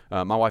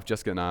 My wife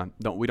Jessica and I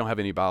don't have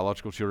any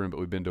biological children, but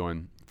we've been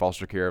doing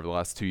foster care over the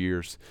last 2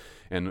 years,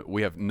 and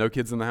we have no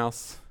kids in the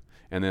house.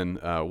 And then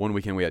one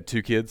weekend we had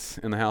 2 kids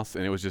in the house,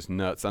 and it was just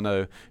nuts. I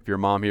know if you're a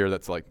mom here,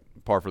 that's like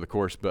par for the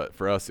course, but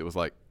for us it was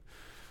like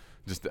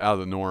just out of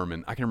the norm.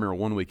 And I can remember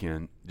one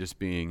weekend just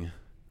being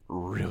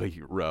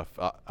really rough.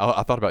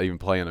 I thought about even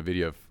playing a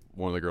video of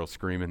one of the girls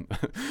screaming.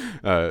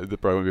 That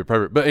probably wouldn't be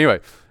appropriate. But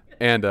anyway,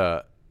 and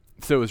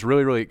so it was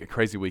really, really a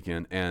crazy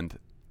weekend. And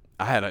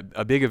I had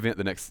a big event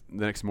the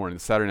next morning,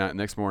 Saturday night,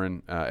 next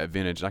morning at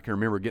Vintage. And I can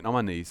remember getting on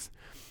my knees,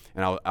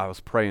 and I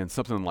was praying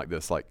something like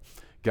this, like,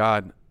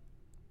 God,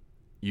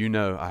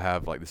 I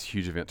have like this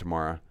huge event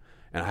tomorrow,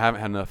 and I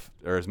haven't had enough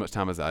or as much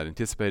time as I'd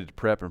anticipated to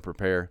prep and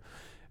prepare.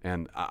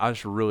 And I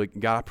just really,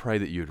 God, I pray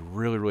that you'd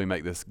really, really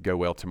make this go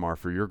well tomorrow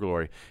for your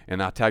glory.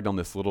 And I tagged on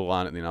this little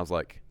line at the end. I was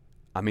like,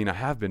 I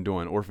have been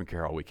doing orphan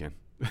care all weekend.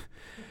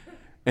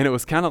 And it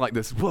was kind of like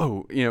this,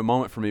 whoa,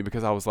 moment for me,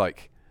 because I was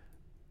like,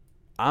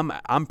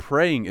 I'm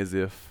praying as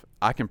if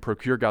I can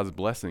procure God's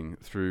blessing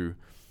through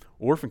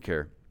orphan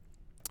care.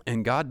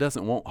 And God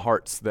doesn't want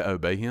hearts that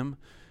obey him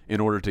in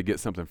order to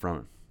get something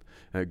from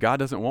him. God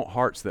doesn't want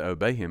hearts that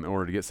obey him in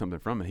order to get something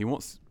from him. He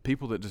wants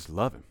people that just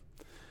love him.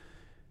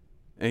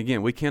 And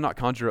again, we cannot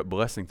conjure up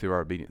blessing through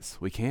our obedience.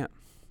 We can't.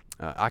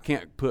 I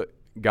can't put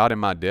God in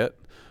my debt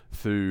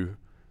through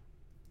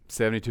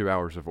 72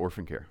 hours of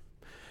orphan care.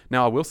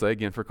 Now, I will say,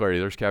 again, for clarity,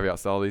 there's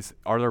caveats to all these.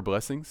 Are there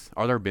blessings?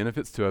 Are there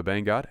benefits to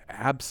obeying God?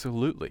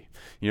 Absolutely.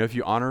 If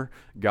you honor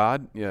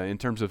God in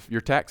terms of your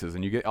taxes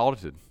and you get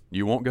audited,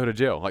 you won't go to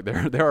jail. Like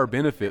there are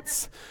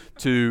benefits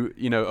to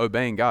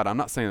obeying God. I'm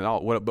not saying at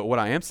all. But what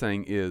I am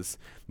saying is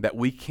that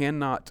we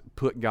cannot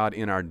put God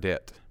in our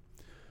debt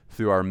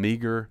through our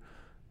meager,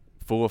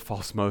 full of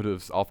false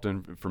motives,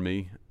 often for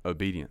me,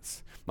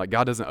 obedience. Like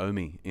God doesn't owe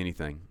me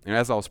anything. And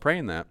as I was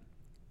praying that,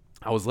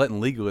 I was letting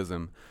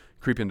legalism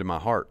creep into my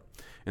heart.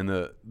 And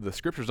the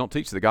scriptures don't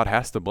teach that God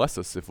has to bless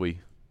us if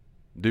we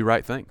do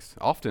right things.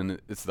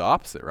 Often it's the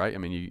opposite, right?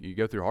 You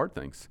go through hard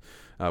things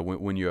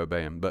when you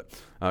obey him. But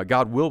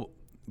God will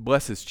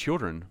bless his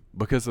children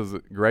because of the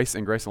grace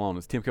and grace alone.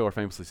 As Tim Keller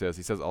famously says,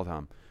 he says it all the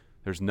time,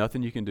 there's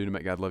nothing you can do to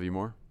make God love you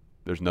more.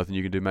 There's nothing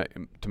you can do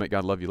to make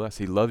God love you less.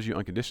 He loves you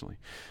unconditionally.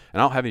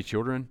 And I don't have any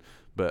children,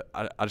 but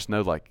I just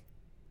know like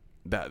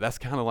that's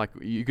kind of like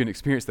you can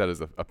experience that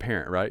as a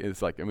parent, right?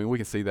 It's like, we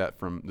can see that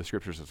from the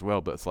scriptures as well,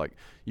 but it's like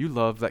you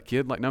love that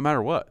kid like no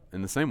matter what.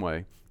 In the same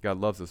way, God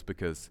loves us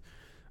because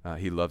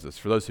he loves us,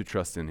 for those who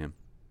trust in him.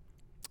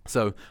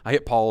 So I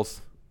hit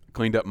pause,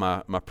 cleaned up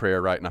my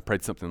prayer, right? And I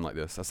prayed something like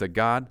this. I said,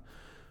 God,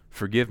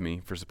 forgive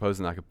me for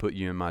supposing I could put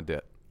you in my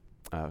debt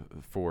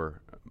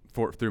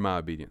through my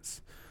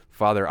obedience.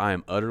 Father, I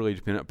am utterly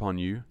dependent upon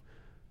you,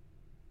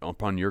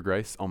 upon your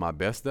grace on my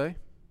best day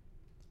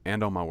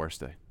and on my worst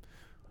day.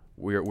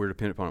 We're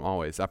dependent upon him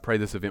always. I pray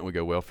this event would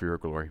go well for your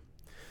glory.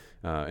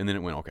 And then it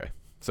went okay.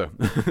 So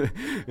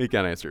he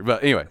kind of answered.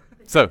 But anyway,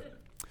 so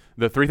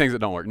the 3 things that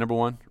don't work. Number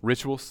 1,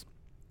 rituals.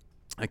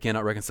 I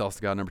cannot reconcile us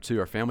to God. Number 2,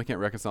 our family can't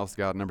reconcile us to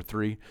God. Number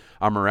 3,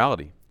 our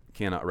morality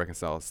cannot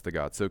reconcile us to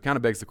God. So it kind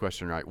of begs the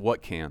question, right?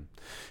 What can?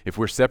 If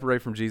we're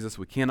separated from Jesus,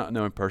 we cannot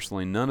know him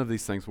personally. None of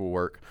these things will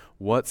work.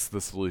 What's the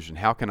solution?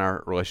 How can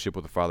our relationship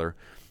with the Father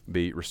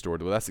be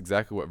restored? Well, that's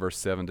exactly what verse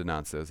 7 to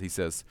 9 says. He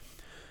says,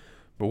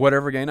 but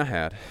whatever gain I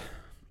had,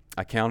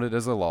 I counted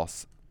as a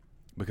loss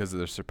because of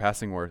the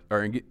surpassing worth,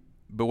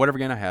 but whatever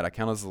gain I had, I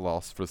counted as a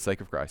loss for the sake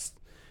of Christ.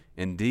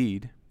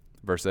 Indeed,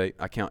 verse 8,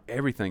 I count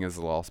everything as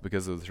a loss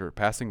because of the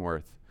surpassing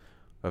worth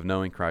of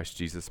knowing Christ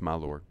Jesus my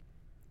Lord.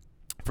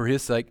 For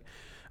his sake,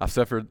 I've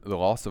suffered the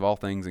loss of all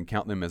things and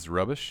count them as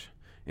rubbish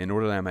in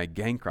order that I may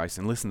gain Christ.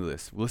 And listen to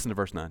this. Listen to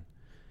verse 9.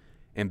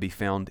 And be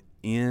found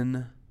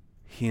in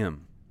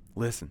him.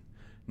 Listen.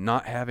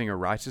 Not having a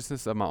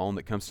righteousness of my own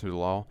that comes through the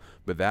law,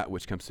 but that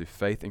which comes through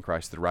faith in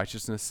Christ, the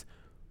righteousness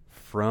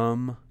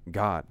from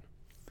God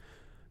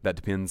that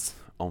depends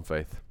on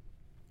faith.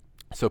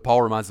 So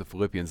Paul reminds the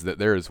Philippians that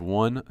there is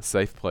one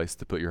safe place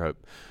to put your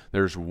hope.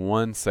 There's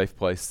one safe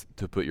place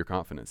to put your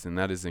confidence, and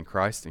that is in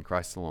Christ and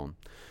Christ alone.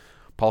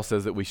 Paul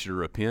says that we should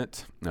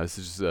repent. Now, this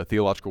is just a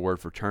theological word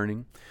for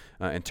turning,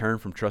 and turn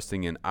from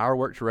trusting in our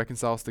work to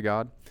reconcile us to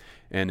God,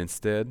 and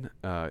instead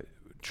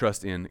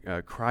trust in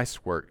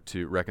Christ's work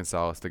to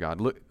reconcile us to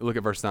God. Look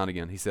at verse 9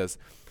 again. He says,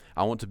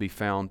 I want to be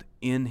found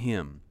in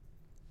him,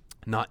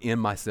 not in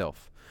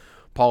myself.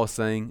 Paul is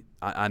saying,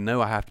 I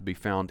know I have to be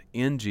found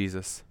in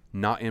Jesus,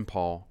 not in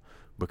Paul,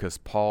 because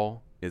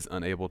Paul is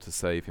unable to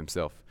save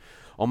himself.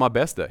 On my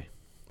best day,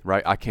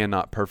 right, I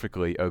cannot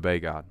perfectly obey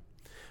God.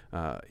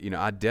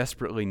 I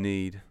desperately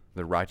need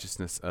the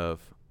righteousness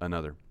of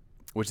another,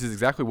 which is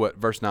exactly what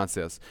verse 9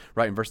 says.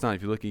 Right, in verse 9,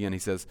 if you look again, he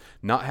says,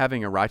 not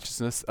having a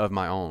righteousness of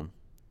my own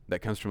that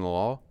comes from the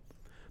law,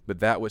 but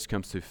that which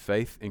comes through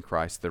faith in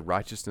Christ, the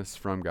righteousness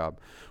from God.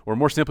 Or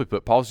more simply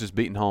put, Paul's just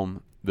beating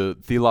home the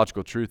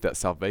theological truth that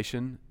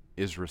salvation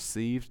is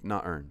received,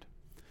 not earned.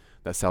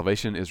 That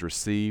salvation is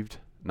received,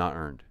 not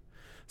earned.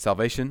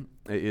 Salvation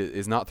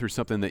is not through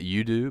something that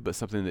you do, but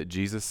something that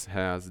Jesus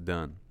has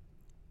done.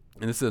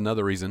 And this is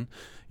another reason,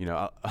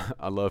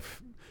 I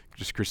love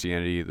just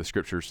Christianity, the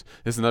scriptures.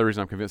 This is another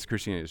reason I'm convinced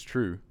Christianity is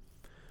true,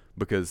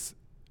 because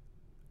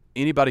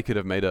anybody could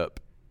have made up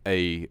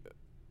a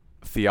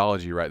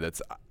theology, right,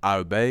 that's I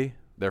obey,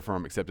 therefore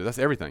I'm accepted. That's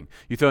everything.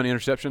 You throw an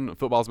interception,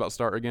 football's about to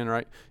start again,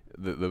 right?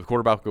 The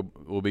quarterback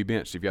will be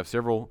benched. If you have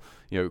several,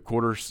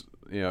 quarters,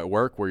 at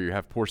work where you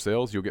have poor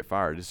sales, you'll get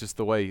fired. It's just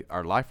the way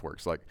our life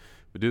works. Like,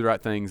 we do the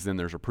right things, then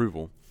there's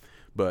approval.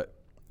 But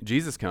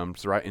Jesus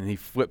comes, right, and he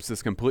flips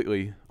this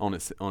completely on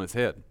its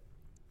head.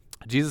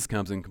 Jesus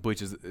comes and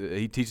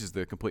he teaches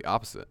the complete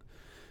opposite.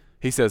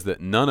 He says that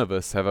none of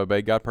us have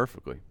obeyed God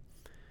perfectly.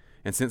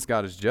 And since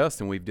God is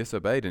just and we've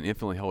disobeyed an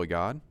infinitely holy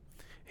God,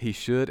 he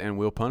should and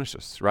will punish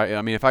us, right?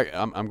 I mean, if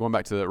I'm going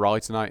back to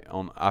Raleigh tonight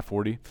on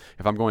I-40,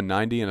 if I'm going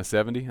 90 and a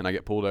 70 and I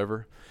get pulled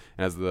over,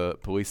 and as the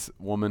police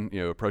woman,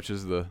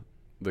 approaches the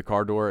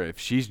car door, if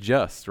she's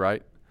just,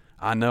 right,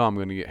 I know I'm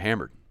going to get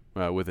hammered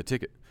with a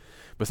ticket.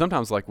 But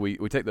sometimes, like, we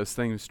take those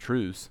things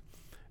truths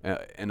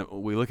and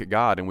we look at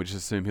God and we just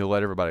assume he'll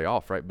let everybody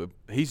off, right? But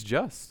he's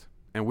just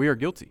and we are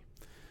guilty.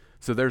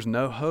 So there's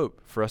no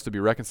hope for us to be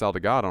reconciled to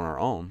God on our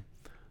own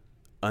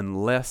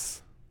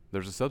unless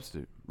there's a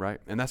substitute, right?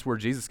 And that's where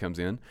Jesus comes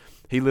in.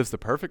 He lives the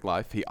perfect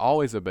life. He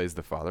always obeys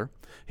the Father.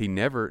 He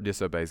never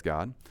disobeys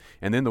God.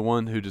 And then the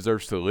one who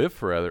deserves to live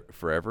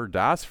forever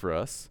dies for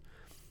us.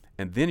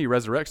 And then he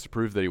resurrects to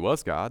prove that he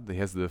was God, that he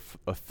has the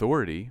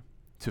authority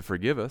to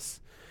forgive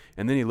us.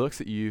 And then he looks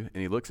at you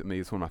and he looks at me.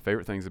 It's one of my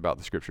favorite things about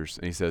the scriptures.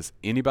 And he says,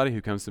 anybody who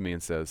comes to me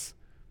and says,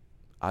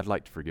 I'd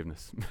like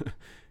forgiveness,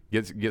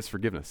 gets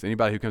forgiveness.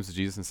 Anybody who comes to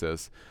Jesus and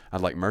says, I'd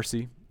like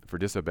mercy for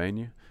disobeying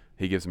you,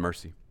 he gives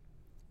mercy.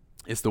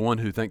 It's the one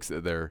who thinks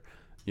that they're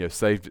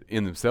saved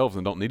in themselves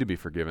and don't need to be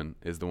forgiven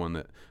is the one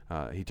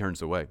that he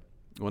turns away.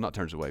 Well, not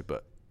turns away,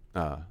 but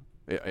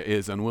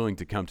is unwilling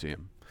to come to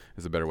him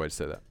is a better way to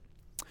say that.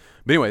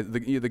 But anyway,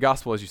 the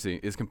gospel, as you see,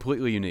 is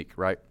completely unique,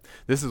 right?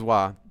 This is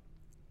why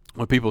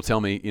when people tell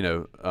me,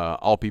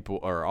 all people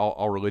or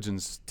all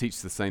religions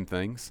teach the same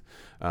things.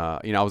 I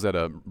was at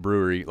a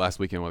brewery last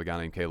weekend with a guy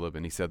named Caleb,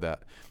 and he said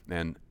that,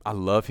 and I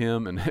love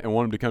him and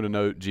want him to come to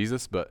know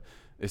Jesus, but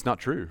it's not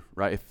true,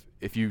 right?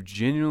 If you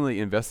genuinely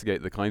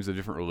investigate the claims of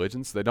different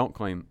religions, they don't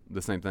claim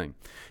the same thing.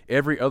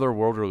 Every other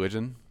world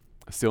religion,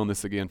 stealing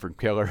this again from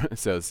Keller,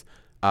 says,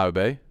 I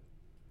obey,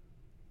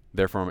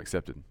 therefore I'm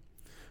accepted.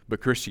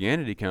 But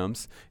Christianity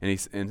comes and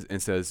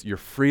says, you're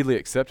freely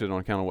accepted on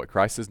account of what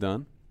Christ has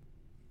done,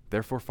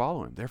 therefore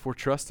follow him, therefore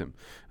trust him.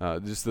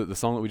 Just the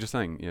song that we just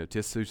sang,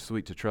 'tis so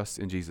sweet to trust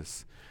in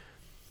Jesus,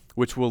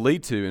 which will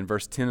lead to, in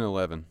verse 10 and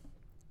 11,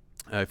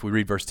 if we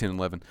read verse 10 and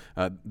 11,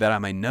 that I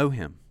may know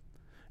him,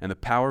 and the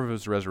power of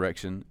his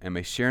resurrection, and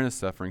may share in his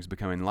sufferings,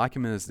 becoming like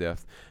him in his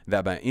death,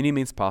 that by any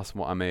means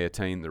possible I may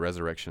attain the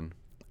resurrection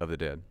of the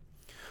dead.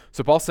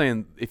 So Paul's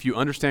saying, if you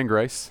understand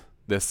grace,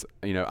 this,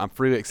 I'm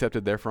freely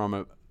accepted,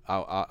 therefore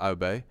I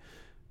obey,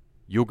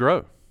 you'll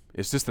grow.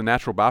 It's just a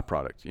natural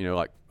byproduct,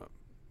 like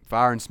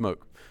fire and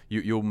smoke.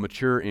 You'll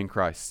mature in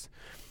Christ.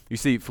 You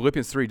see,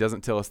 Philippians 3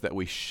 doesn't tell us that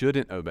we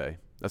shouldn't obey.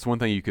 That's one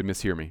thing you could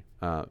mishear me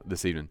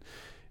this evening.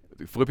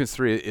 Philippians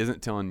 3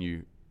 isn't telling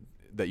you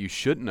that you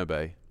shouldn't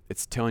obey.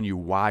 It's telling you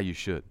why you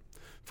should.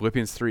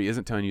 Philippians 3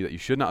 isn't telling you that you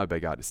should not obey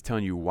God. It's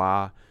telling you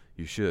why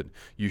you should.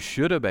 You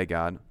should obey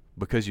God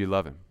because you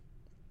love him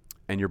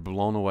and you're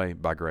blown away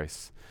by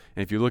grace.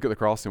 And if you look at the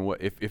cross and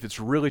if it's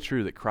really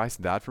true that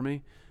Christ died for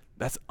me,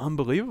 that's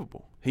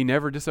unbelievable. He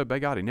never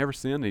disobeyed God. He never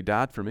sinned. And he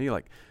died for me.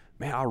 Like,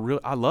 man,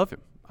 I love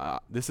him.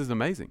 This is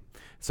amazing.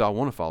 So I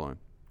want to follow him.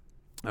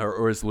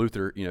 Or as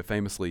Luther,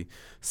 famously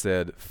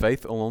said,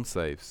 faith alone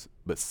saves,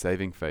 but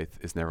saving faith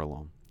is never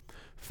alone.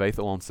 Faith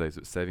alone saves,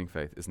 but saving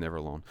faith is never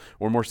alone.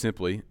 Or more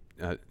simply,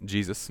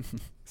 Jesus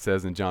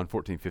says in John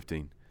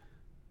 14:15,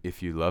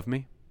 if you love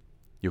me,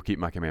 you'll keep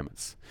my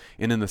commandments.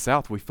 And in the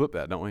South, we flip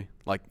that, don't we?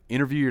 Like,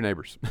 interview your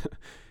neighbors.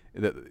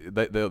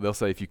 They'll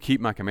say, if you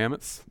keep my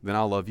commandments, then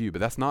I'll love you.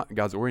 But that's not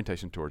God's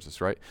orientation towards us,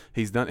 right?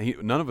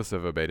 None of us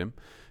have obeyed him.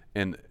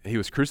 And he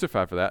was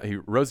crucified for that. He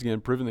rose again,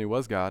 proving that he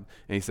was God.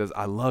 And he says,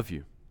 I love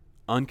you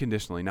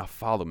unconditionally. Now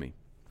follow me.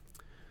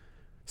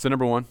 So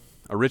number one,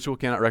 a ritual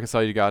cannot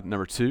reconcile you to God.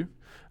 Number two,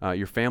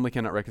 your family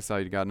cannot reconcile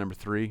you to God. Number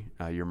three,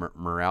 your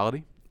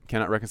morality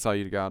cannot reconcile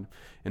you to God.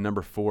 And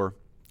number four,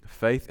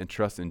 faith and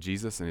trust in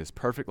Jesus and his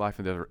perfect life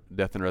and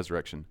death and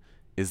resurrection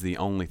is the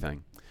only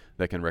thing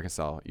that can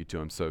reconcile you to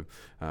him. So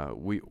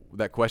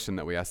that question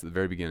that we asked at the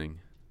very beginning,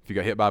 if you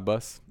got hit by a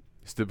bus,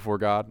 stood before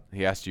God,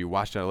 he asked you,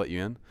 why should I let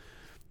you in?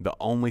 The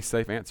only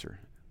safe answer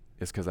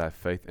is because I have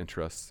faith and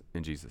trust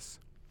in Jesus.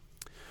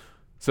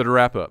 So to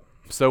wrap up,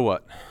 so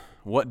what?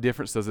 What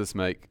difference does this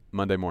make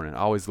Monday morning? I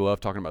always love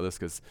talking about this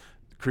because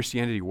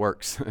Christianity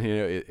works.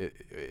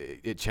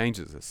 It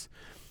changes us.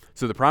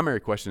 So the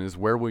primary question is,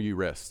 where will you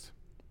rest?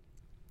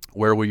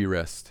 Where will you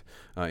rest?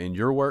 In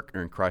your work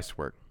or in Christ's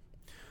work?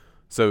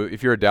 So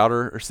if you're a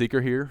doubter or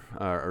seeker here,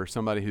 or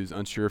somebody who's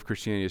unsure if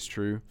Christianity is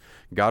true,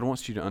 God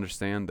wants you to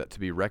understand that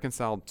to be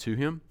reconciled to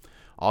him,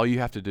 all you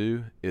have to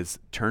do is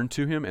turn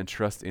to him and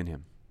trust in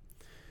him.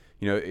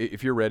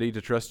 If you're ready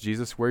to trust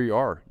Jesus where you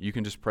are, you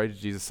can just pray to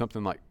Jesus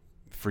something like,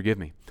 forgive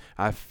me.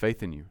 I have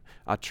faith in you.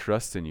 I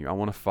trust in you. I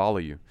want to follow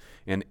you.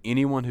 And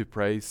anyone who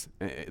prays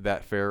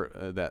that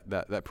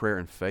prayer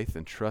in faith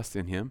and trust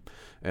in him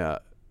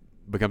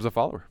becomes a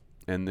follower,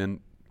 and then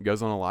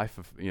goes on a life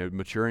of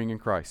maturing in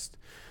Christ.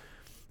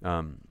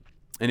 And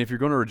if you're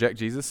going to reject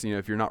Jesus,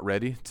 if you're not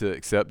ready to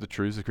accept the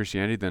truths of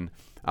Christianity, then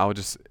I would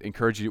just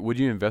encourage you, would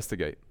you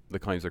investigate the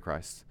claims of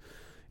Christ?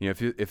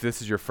 If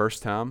this is your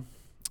first time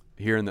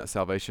hearing that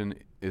salvation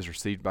is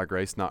received by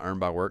grace, not earned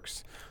by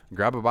works,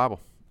 grab a Bible.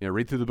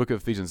 Read through the book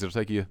of Ephesians. It'll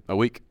take you a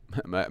week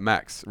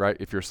max, right?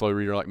 If you're a slow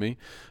reader like me,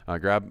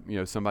 grab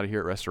somebody here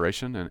at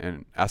Restoration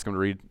and ask them to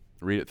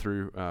read it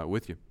through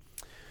with you.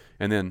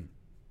 And then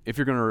if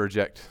you're going to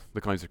reject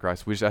the claims of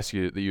Christ, we just ask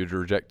you that you would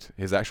reject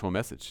his actual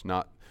message,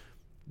 not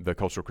the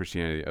cultural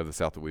Christianity of the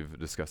South that we've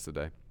discussed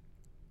today.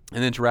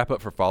 And then to wrap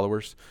up for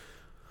followers,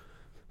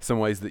 some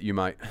ways that you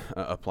might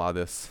apply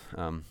this.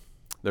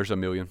 There's a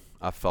million.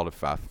 I've thought of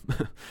 5,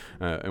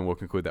 and we'll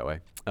conclude that way.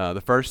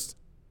 The first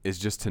is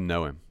just to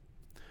know him.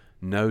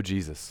 Know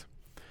Jesus.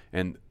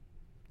 And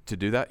to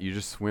do that, you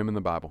just swim in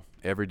the Bible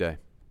every day.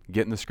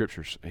 Get in the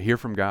scriptures. Hear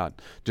from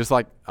God. Just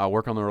like I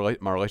work on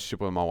my relationship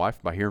with my wife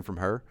by hearing from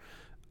her,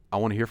 I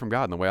want to hear from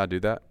God. And the way I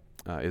do that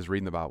is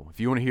reading the Bible. If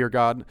you want to hear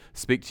God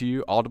speak to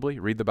you audibly,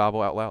 read the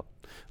Bible out loud.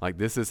 Like,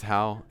 this is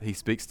how he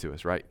speaks to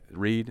us, right?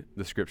 Read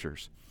the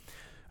scriptures.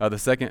 The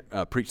second,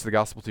 preach the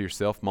gospel to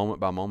yourself moment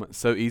by moment.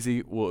 So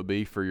easy will it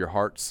be for your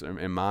hearts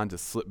and mind to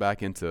slip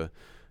back into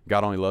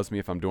God only loves me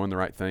if I'm doing the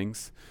right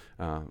things.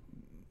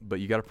 But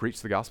you got to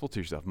preach the gospel to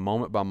yourself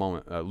moment by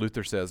moment.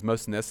 Luther says,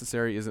 most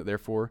necessary is it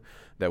therefore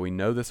that we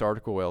know this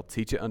article well,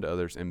 teach it unto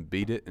others, and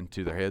beat it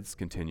into their heads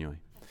continually.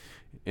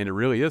 And it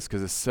really is,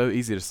 because it's so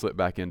easy to slip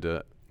back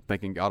into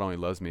thinking God only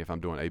loves me if I'm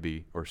doing A,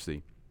 B, or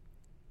C.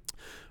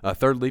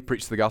 Thirdly,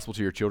 preach the gospel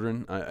to your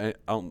children. I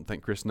don't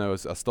think Chris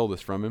knows. I stole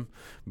this from him,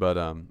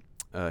 but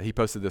he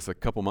posted this a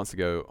couple months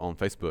ago on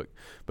Facebook.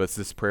 But it's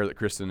this prayer that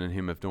Kristen and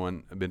him have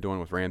been doing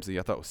with Ramsey.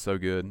 I thought it was so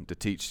good to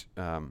teach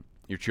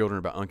your children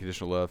about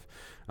unconditional love.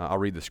 I'll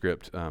read the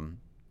script.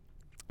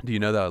 Do you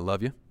know that I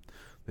love you?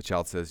 The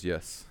child says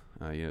yes.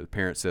 The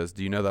parent says,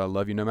 do you know that I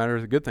love you no matter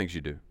the good things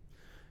you do?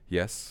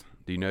 Yes.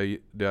 Do you know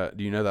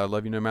that I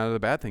love you no matter the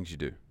bad things you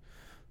do?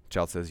 The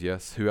child says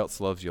yes. Who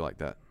else loves you like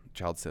that? The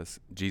child says,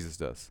 Jesus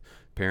does.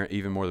 Parent,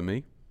 even more than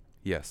me?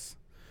 Yes.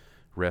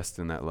 Rest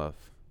in that love.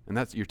 And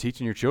you're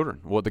teaching your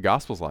children what the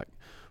gospel's like.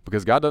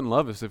 Because God doesn't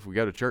love us if we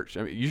go to church.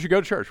 I mean, you should go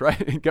to church,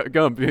 right?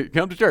 Come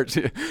to church.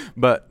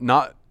 But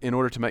not in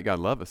order to make God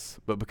love us,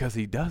 but because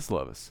he does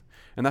love us.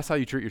 And that's how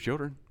you treat your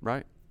children,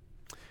 right?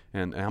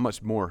 And how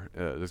much more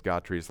does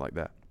God treat us like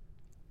that?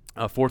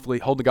 Fourthly,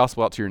 hold the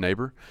gospel out to your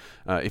neighbor.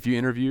 If you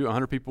interview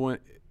 100 people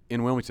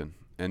in Wilmington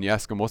and you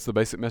ask them, what's the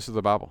basic message of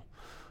the Bible?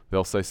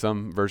 They'll say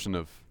some version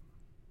of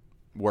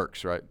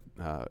works, right?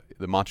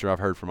 The mantra I've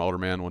heard from an older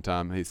man one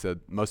time, he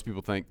said, most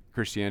people think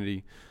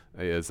Christianity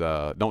is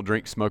don't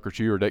drink, smoke, or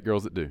chew, or date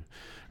girls that do,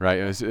 right?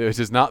 It's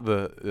just not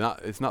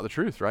the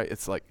truth, right?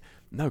 It's like,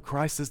 no,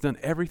 Christ has done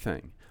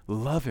everything.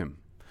 Love him,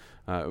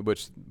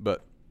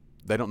 but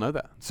they don't know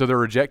that, so they're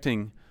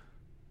rejecting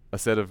a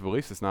set of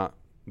beliefs that's not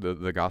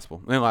the gospel.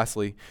 And then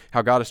lastly,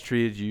 how God has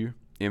treated you,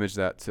 image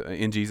that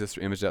in Jesus,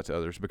 image that to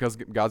others. Because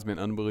God's been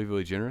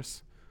unbelievably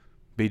generous,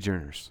 be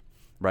generous,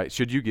 right?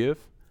 Should you give?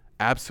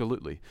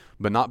 Absolutely,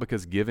 but not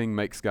because giving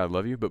makes God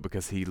love you, but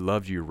because he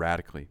loved you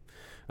radically.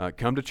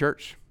 Come to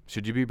church.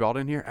 Should you be brought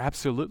in here?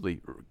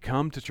 Absolutely.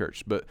 Come to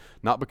church, but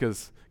not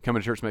because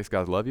coming to church makes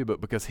God love you,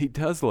 but because he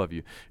does love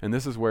you. And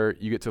this is where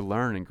you get to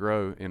learn and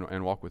grow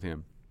and walk with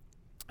him.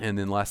 And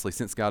then lastly,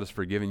 since God has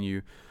forgiven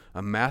you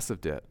a massive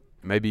debt,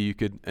 maybe you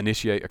could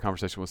initiate a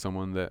conversation with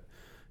someone that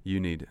you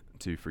need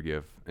to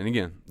forgive. And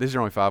again, these are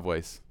only 5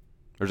 ways.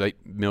 There's 8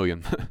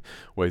 million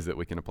ways that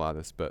we can apply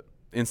this. But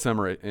in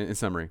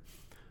summary,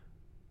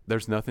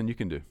 there's nothing you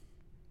can do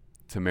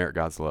to merit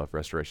God's love,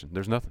 restoration.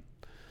 There's nothing.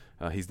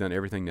 He's done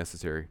everything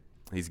necessary.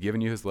 He's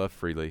given you his love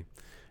freely.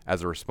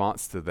 As a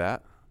response to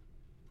that,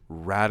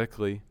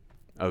 radically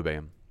obey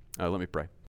him. Let me pray.